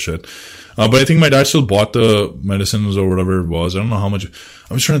any of this shit. But I think my dad still bought the medicines or whatever it was. I don't know how much.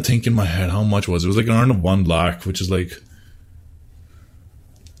 I was trying to think in my head, how much was it? It was like around 1 lakh, which is like,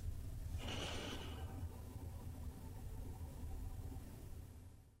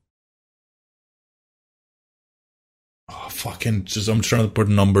 I'm trying to put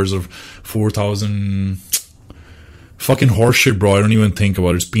numbers of 4,000. Fucking horseshit, bro. I don't even think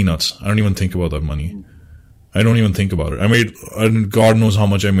about it. It's peanuts. I don't even think about that money. I don't even think about it. God knows how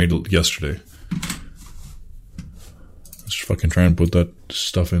much I made yesterday. Let's fucking try and put that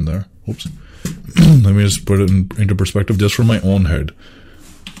stuff in there. Oops. Let me just put it into perspective just for my own head.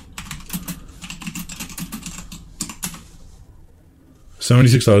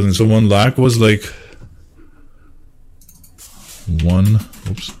 $76,000. So 1 lakh was like INR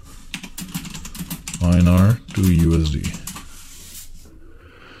to USD.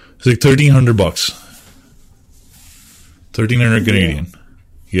 It's like $1,300. 1,300 Canadian.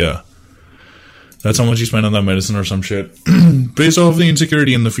 Yeah. That's how much you spend on that medicine or some shit. Based off the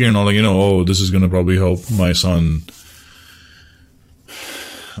insecurity and the fear and all, like, this is gonna probably help my son.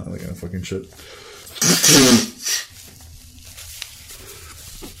 Oh, that kind of fucking shit.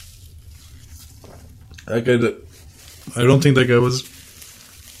 That guy, I don't think that guy was,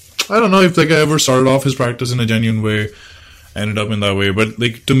 I don't know if that guy ever started off his practice in a genuine way, ended up in that way, but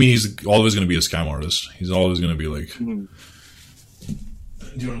like, to me, he's always gonna be a scam artist. He's always gonna be like, do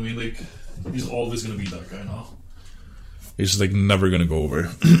you know what I mean? Like, he's always gonna be that guy now. He's just like never gonna go over.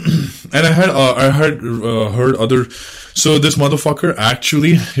 And I had heard other. So this motherfucker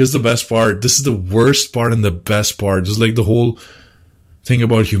actually is the best part. This is the worst part and the best part. Just like the whole thing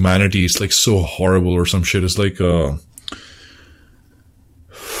about humanity. It's like so horrible or some shit. It's like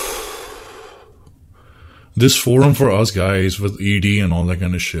this forum for us guys with ED and all that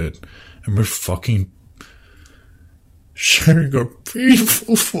kind of shit, and we're fucking sharing our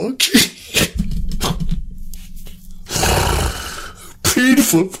painful fucking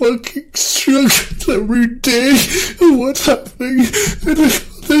struggles every day. What's happening? And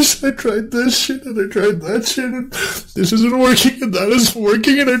I tried this shit and I tried that shit and this isn't working and that isn't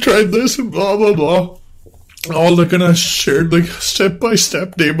working and I tried this and blah blah blah. All the kind of shared, like, step by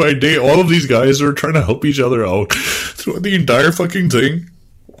step, day by day. All of these guys are trying to help each other out throughout the entire fucking thing.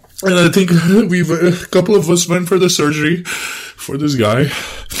 And I think a couple of us went for the surgery for this guy.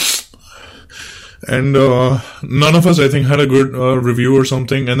 And none of us, I think, had a good review or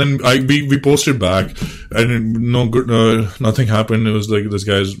something. And then we posted back, and nothing happened. It was like, this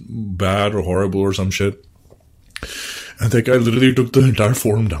guy's bad or horrible or some shit. And that guy literally took the entire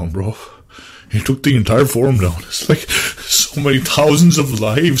forum down, bro. He took the entire forum down. It's like so many thousands of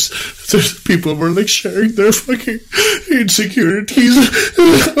lives. People were like sharing their fucking insecurities.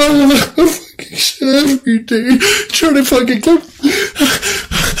 Fucking shit every day. Trying to fucking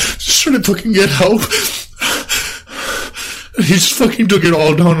get help. He just fucking took it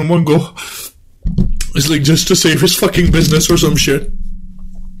all down in one go. It's like just to save his fucking business or some shit.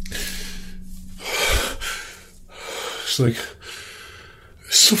 It's like,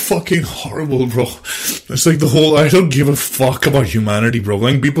 it's so fucking horrible, bro. It's like the whole, I don't give a fuck about humanity, bro.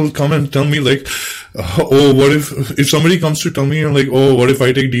 Like, people come and tell me, like, what if somebody comes to tell me, like, what if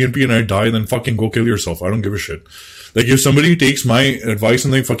I take DNP and I die, then fucking go kill yourself. I don't give a shit. Like, if somebody takes my advice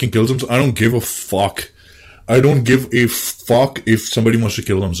and they fucking kills themselves, I don't give a fuck. I don't give a fuck if somebody wants to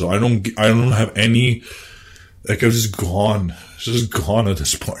kill themselves. I don't have any, like, I'm just gone. It's just gone at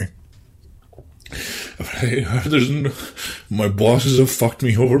this point. My bosses have fucked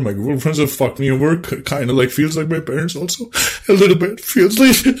me over. My girlfriends have fucked me over. Kind of like feels like my parents also. A little bit. Feels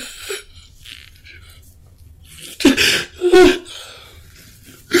like...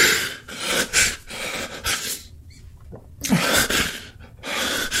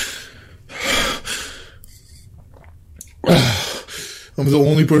 I'm the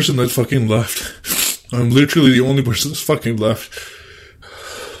only person that's fucking left. I'm literally the only person that's fucking left.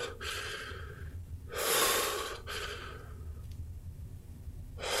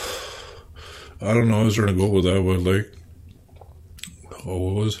 I don't know, I was trying to go with that, but like, oh,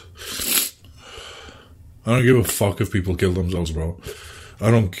 what was? I don't give a fuck if people kill themselves, bro.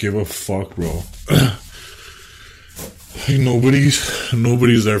 I don't give a fuck, bro.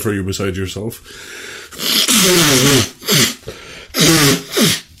 Nobody's there for you besides yourself.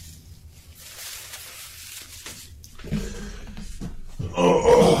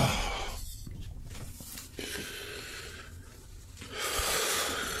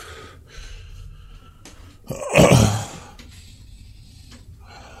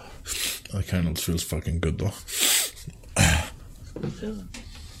 That candle feels fucking good though.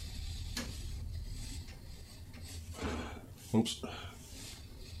 Oops.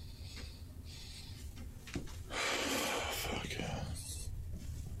 Fuck yeah.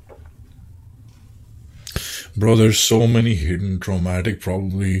 Bro, there's so many hidden traumatic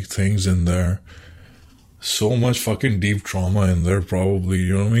probably things in there. So much fucking deep trauma in there probably,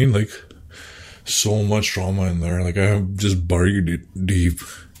 you know what I mean? Like, so much trauma in there. Like, I have just buried it deep.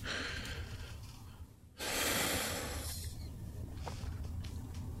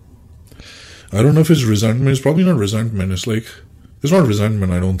 I don't know if it's resentment. It's probably not resentment. It's like, it's not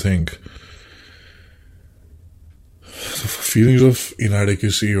resentment, I don't think. The feelings of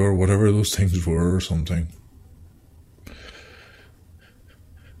inadequacy or whatever those things were or something.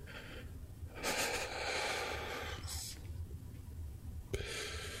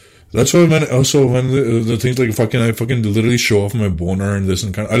 That's why when the things like I fucking literally show off my boner and this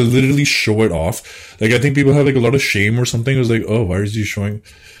and kind of, I literally show it off. Like, I think people have like a lot of shame or something. It was like, oh, why is he showing?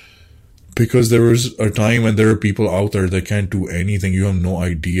 Because there was a time when there are people out there that can't do anything. You have no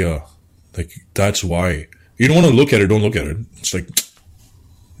idea. Like, that's why. You don't want to look at it, don't look at it. It's like,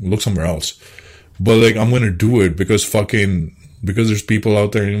 look somewhere else. But like, I'm gonna do it because there's people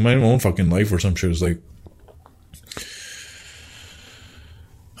out there in my own fucking life or some shit. It's like,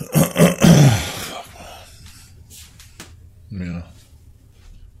 yeah.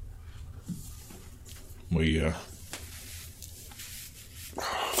 Well, yeah.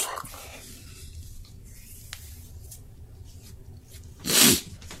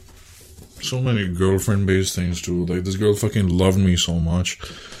 So many girlfriend-based things too. Like, this girl fucking loved me so much.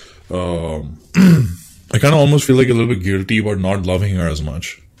 I kind of almost feel like a little bit guilty about not loving her as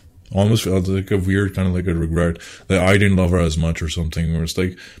much. Almost felt like a weird kind of like a regret that I didn't love her as much or something. Or it's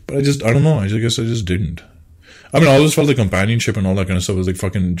like, but I don't know. I guess I just didn't. I mean, I always felt the companionship and all that kind of stuff. It was like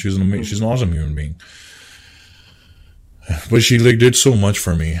fucking, she's an awesome human being. But she like did so much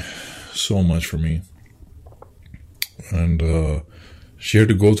for me. So much for me. And, she had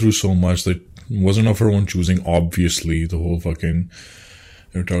to go through so much that wasn't of her own choosing, obviously. The whole fucking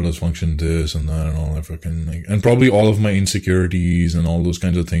erectile dysfunction, this and that and all that fucking, like, and probably all of my insecurities and all those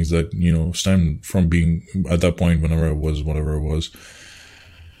kinds of things that, you know, stem from being at that point whenever I was, whatever it was.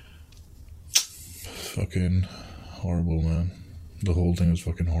 Fucking horrible, man. The whole thing was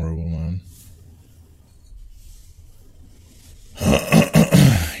fucking horrible, man.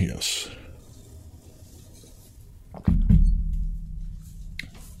 Yes.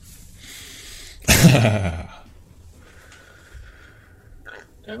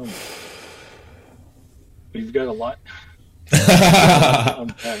 Damn. We've got a lot.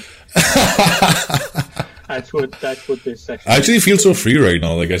 Unpack. That's what this section. I actually feel so free right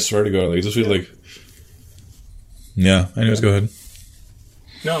now. Like, I swear to God, like, I just feel like. Yeah. Anyways, go ahead.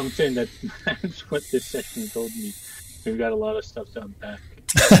 No, I'm saying that's what this section told me. We've got a lot of stuff to unpack.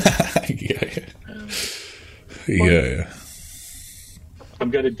 Yeah.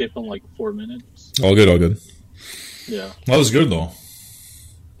 I've got to dip in like 4 minutes. All good. Yeah. That was good though.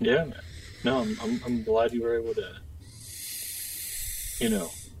 Yeah. No, I'm glad you were able to,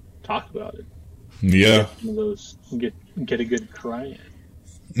 talk about it. Yeah. Some of those get a good cry in.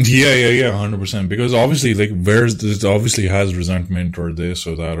 Yeah, 100%. Because obviously, like, it obviously has resentment or this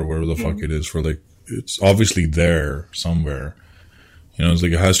or that or whatever the fuck it is for, like, it's obviously there somewhere. You know, it's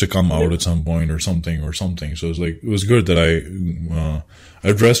like it has to come out at some point or something. So it's like, it was good that I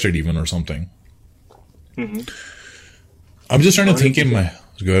addressed it even or something. Mm-hmm. I'm just trying to think in my...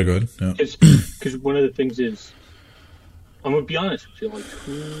 Go ahead. Yeah. Because one of the things is, I'm going to be honest with you, like,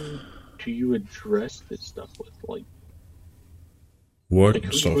 who do you address this stuff with? What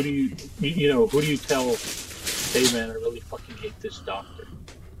like stuff? who do you tell, hey man, I really fucking hate this doctor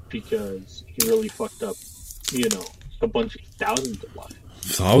because he really fucked up, a bunch of thousands of lives.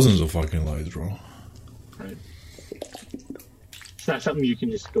 Thousands of fucking lives, bro. Right. It's not something you can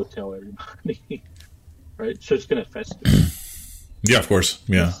just go tell everybody. Right? So it's going to fester. Yeah, of course.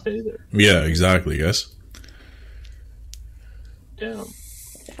 Yeah. Stay there. Yeah, exactly, yes. Damn.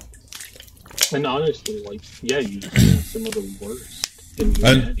 And honestly, you've seen some of the worst in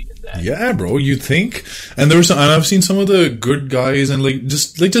humanity in that. Yeah, bro, you think? And and I've seen some of the good guys and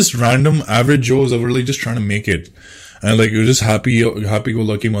just random average Joes that were just trying to make it. And you're just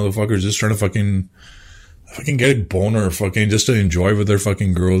happy-go-lucky motherfuckers just trying to fucking get a boner, just to enjoy with their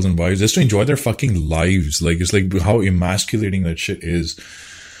fucking girls and wives, just to enjoy their fucking lives. It's how emasculating that shit is.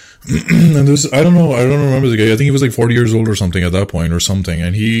 And I don't remember the guy. I think he was 40 years old or something at that point or something.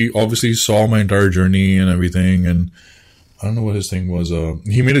 And he obviously saw my entire journey and everything. And I don't know what his thing was.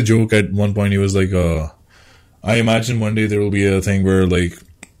 He made a joke at one point. He was I imagine one day there will be a thing where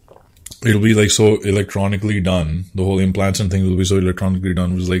it'll be so electronically done. The whole implants and things will be so electronically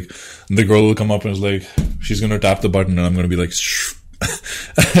done. It was the girl will come up and it's she's gonna tap the button and I'm gonna be ready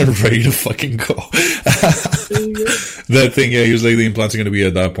to fucking go. That thing, yeah, he was the implants are gonna be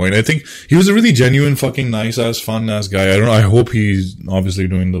at that point. I think he was a really genuine, fucking nice ass, fun ass guy. I don't know. I hope he's obviously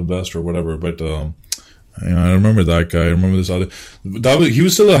doing the best or whatever. But I remember that guy. I remember this other. He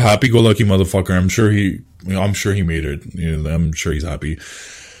was still a happy-go-lucky motherfucker. I'm sure he made it. I'm sure he's happy.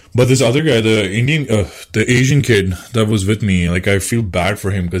 But this other guy, the Asian kid that was with me, I feel bad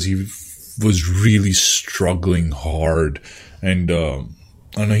for him because he was really struggling hard. And, I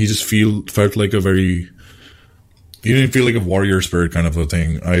don't know, he just felt like he didn't feel like a warrior spirit kind of a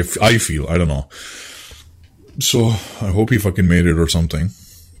thing. I feel, I don't know. So, I hope he fucking made it or something.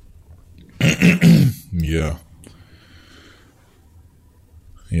 Yeah.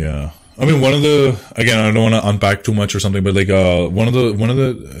 Yeah. I mean, again, I don't want to unpack too much or something, but one of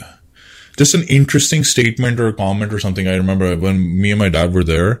the, just an interesting statement or comment or something. I remember when me and my dad were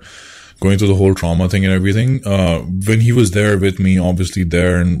there going through the whole trauma thing and everything, when he was there with me, obviously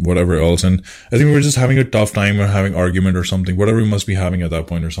there and whatever else. And I think we were just having a tough time or having argument or something, whatever we must be having at that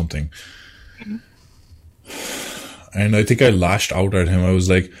point or something. Mm-hmm. And I think I lashed out at him. I was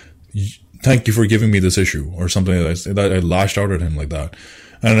like, thank you for giving me this issue or something like that. I lashed out at him like that.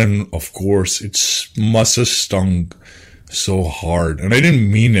 And then, of course, it must have stung so hard. And I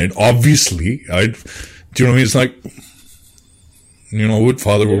didn't mean it, obviously. Do you know what I mean? It's what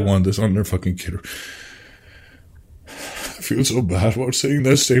father would want this on their fucking kid? I feel so bad about saying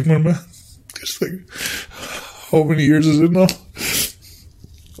that statement, man. It's how many years is it now?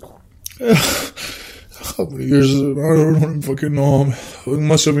 How many years is it now? I don't even fucking know. It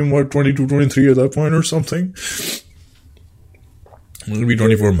must have been, 22, 23 at that point or something. It'll be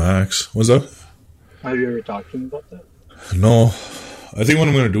 24 max. What's that? Have you ever talked to him about that? No. I think what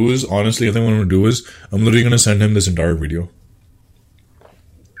I'm going to do is, honestly, I'm literally going to send him this entire video.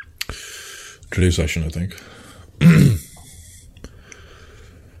 Today's session, I think.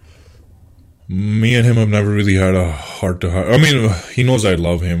 Me and him have never really had a heart-to-heart. I mean, he knows I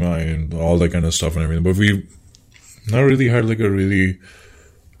love him and all that kind of stuff and everything, but we never really had a really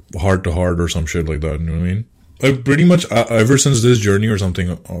heart-to-heart or some shit like that, you know what I mean? Pretty much ever since this journey or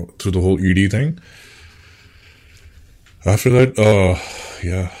something through the whole ED thing. After that,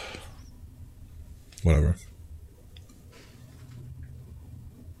 yeah. Whatever.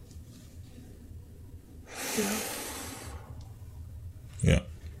 Yeah.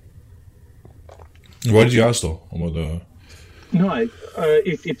 Why did you ask though about the? No,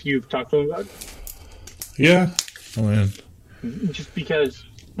 if you've talked to him about it. Yeah. Oh man. Just because,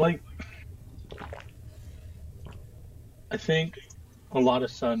 I think a lot of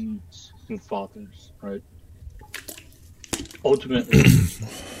sons and fathers, right? Ultimately,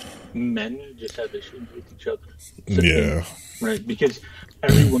 men just have issues with each other. Yeah. Right? Because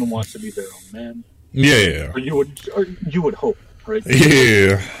everyone wants to be their own man. Yeah. Or you would hope, right?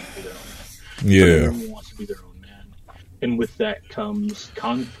 Yeah. Yeah. Everyone wants to be their own man. And with that comes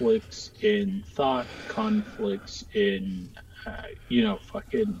conflicts in thought, conflicts in,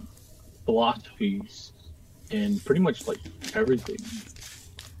 fucking philosophies, and pretty much everything.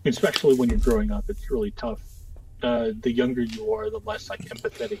 Especially when you're growing up, it's really tough. The younger you are, the less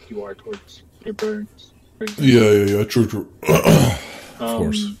empathetic you are towards your parents. Yeah. True. Of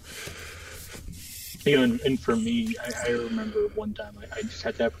course. You know, and for me, I remember one time I just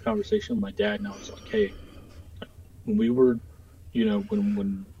had to have a conversation with my dad, and I was like, "Hey, when we were, you know,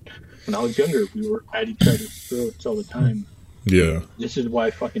 when I was younger, we were at each other's throats all the time. Yeah. This is why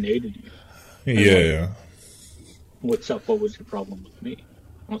I fucking hated you. And Yeah, like, yeah. what's up? What was your problem with me?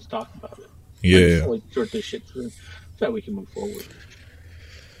 Let's talk about it. Yeah, Let's yeah. like sort this shit through so that we can move forward,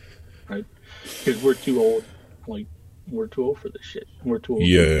 right? Because we're too old. Like, we're too old for this shit. We're too old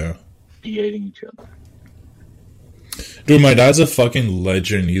Yeah, to yeah. be hating each other. Dude, my dad's a fucking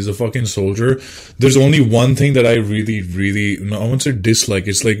legend. He's a fucking soldier. There's only one thing that I really, really, no, I won't say dislike.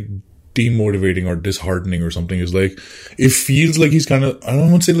 It's like demotivating or disheartening or something. Is like, it feels like he's kind of, I don't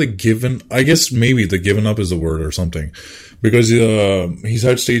want to say like given, I guess maybe the given up is the word or something. Because he's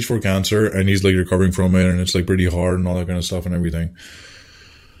had stage 4 cancer and he's like recovering from it and it's like pretty hard and all that kind of stuff and everything.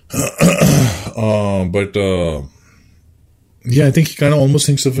 Yeah, I think he kind of almost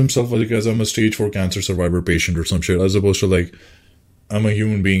thinks of himself like as I'm a stage 4 cancer survivor patient or some shit, as opposed to like I'm a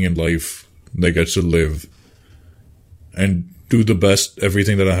human being in life that gets to live and do the best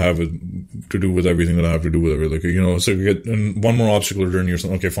everything that I have to do with everything that I have to do with it. Like, you know, so we get one more obstacle journey or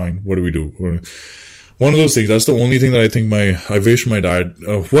something. Okay, fine. What do we do? One of those things. That's the only thing that I think I wish my dad,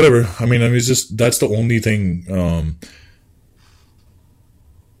 whatever. I mean, it's just, that's the only thing,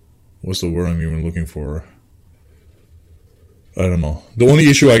 what's the word I'm even looking for? I don't know. The only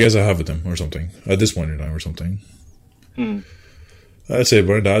issue I guess I have with him or something at this point in time or something. I'd say,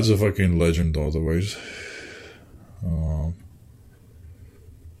 but dad's a fucking legend otherwise.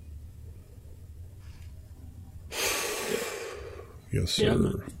 Yes, sir.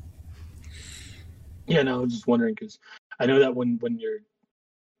 Yeah, yeah, no, I was just wondering because I know that when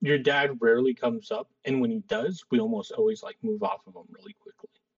your dad rarely comes up, and when he does, we almost always like move off of him really quickly.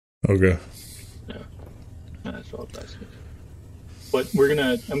 Okay. Yeah, that's all that's good. But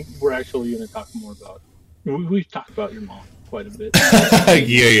we're actually gonna talk more about. We've talked about your mom quite a bit.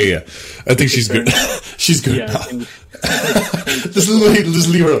 Yeah. I think she's good. She's good. Yeah, Just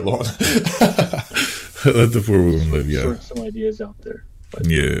leave her alone. Let the poor woman live. Yeah. Sort some ideas out there. But,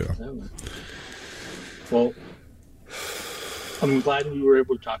 Yeah. Well, I'm glad we were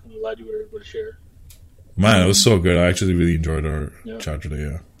able to talk, and I'm glad you were able to share. Man, it was so good. I actually really enjoyed our chat today.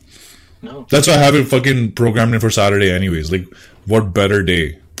 Yeah. No. That's why I have it fucking programmed in for Saturday anyways. Like, what better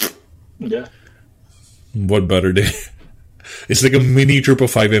day? Yeah. What better day? It's like a mini trip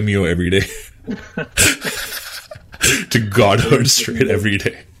of 5-MeO every day. To Godhead straight every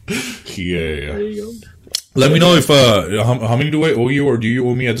day. Yeah. There you go. Let me know if, how many do I owe you or do you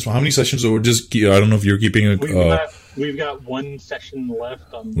owe me at this one? How many sessions or just, I don't know if you're keeping it, We've got one session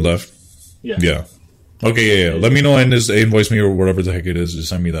left on this. Left? Yeah. Okay, yeah. Let me know and just invoice me or whatever the heck it is. Just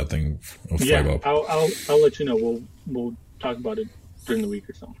send me that thing of $5 up. I'll let you know. We'll talk about it during the week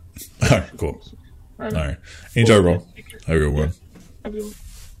or something. Alright, cool. All right. Alright. Enjoy, bro. Have a good one. Have a good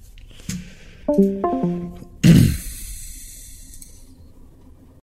one.